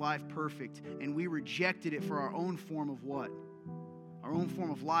this life perfect, and we rejected it for our own form of what? Our own form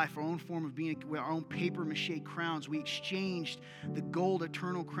of life, our own form of being, our own papier-mâché crowns. We exchanged the gold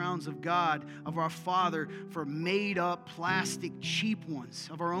eternal crowns of God, of our Father, for made-up plastic cheap ones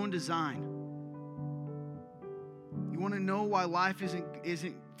of our own design. You want to know why life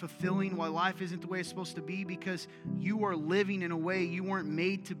isn't fulfilling, why life isn't the way it's supposed to be? Because you are living in a way you weren't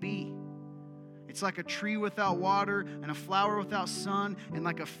made to be. It's like a tree without water and a flower without sun and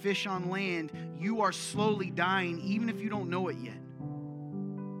like a fish on land. You are slowly dying even if you don't know it yet.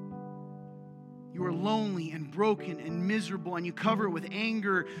 You are lonely and broken and miserable, and you cover it with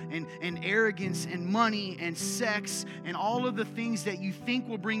anger and arrogance and money and sex and all of the things that you think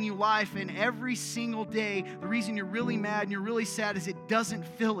will bring you life. And every single day, the reason you're really mad and you're really sad is it doesn't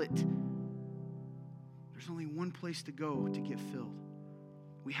fill it. There's only one place to go to get filled.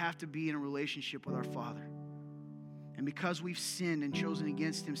 We have to be in a relationship with our Father. And because we've sinned and chosen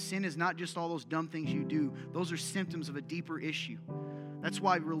against him, sin is not just all those dumb things you do. Those are symptoms of a deeper issue. That's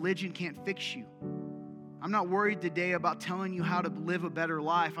why religion can't fix you. I'm not worried today about telling you how to live a better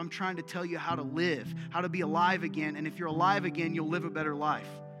life. I'm trying to tell you how to live, how to be alive again. And if you're alive again, you'll live a better life.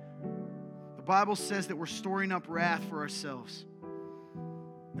 The Bible says that we're storing up wrath for ourselves,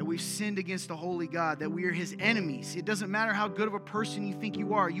 that we've sinned against the holy God, that we are his enemies. It doesn't matter how good of a person you think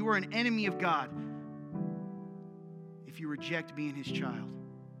you are an enemy of God if you reject being his child.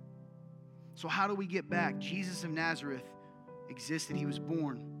 So how do we get back? Jesus of Nazareth existed. He was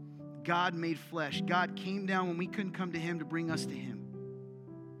born. God made flesh. God came down when we couldn't come to him to bring us to him.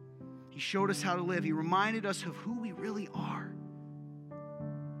 He showed us how to live. He reminded us of who we really are.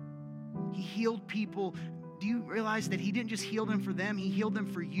 He healed people. Do you realize that he didn't just heal them for them? He healed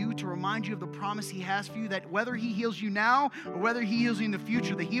them for you, to remind you of the promise he has for you, that whether he heals you now or whether he heals you in the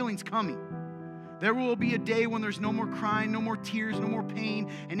future, the healing's coming. There will be a day when there's no more crying, no more tears, no more pain.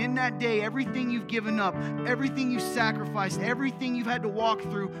 And in that day, everything you've given up, everything you've sacrificed, everything you've had to walk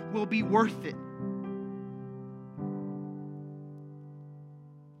through will be worth it.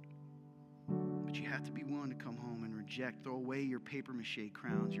 But you have to be willing to come home and reject, throw away your papier-mâché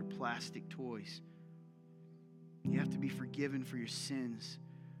crowns, your plastic toys. You have to be forgiven for your sins.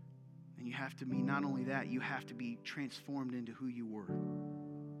 And you have to be, not only that, you have to be transformed into who you were.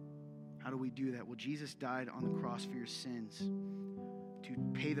 How do we do that? Well, Jesus died on the cross for your sins to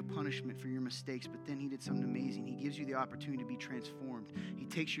pay the punishment for your mistakes, but then he did something amazing. He gives you the opportunity to be transformed. He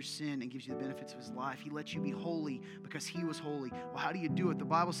takes your sin and gives you the benefits of his life. He lets you be holy because he was holy. Well, how do you do it? The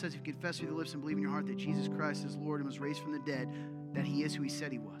Bible says if you confess with your lips and believe in your heart that Jesus Christ is Lord and was raised from the dead, that he is who he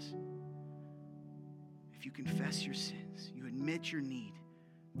said he was. If you confess your sins, you admit your need,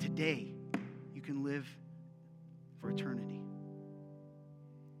 today you can live for eternity.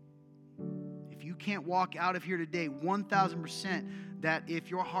 If you can't walk out of here today 1,000% that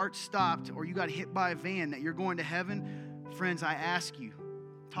if your heart stopped or you got hit by a van that you're going to heaven, friends, I ask you,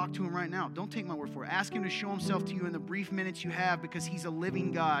 talk to him right now. Don't take my word for it. Ask him to show himself to you in the brief minutes you have, because he's a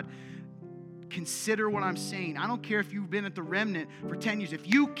living God. Consider what I'm saying. I don't care if you've been at the remnant for 10 years.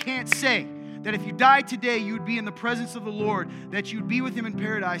 If you can't say that if you died today, you would be in the presence of the Lord, that you'd be with him in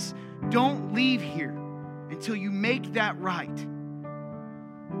paradise, don't leave here until you make that right.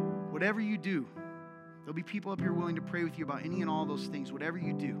 Whatever you do, there'll be people up here willing to pray with you about any and all those things. Whatever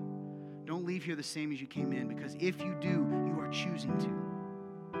you do, don't leave here the same as you came in, because if you do, you are choosing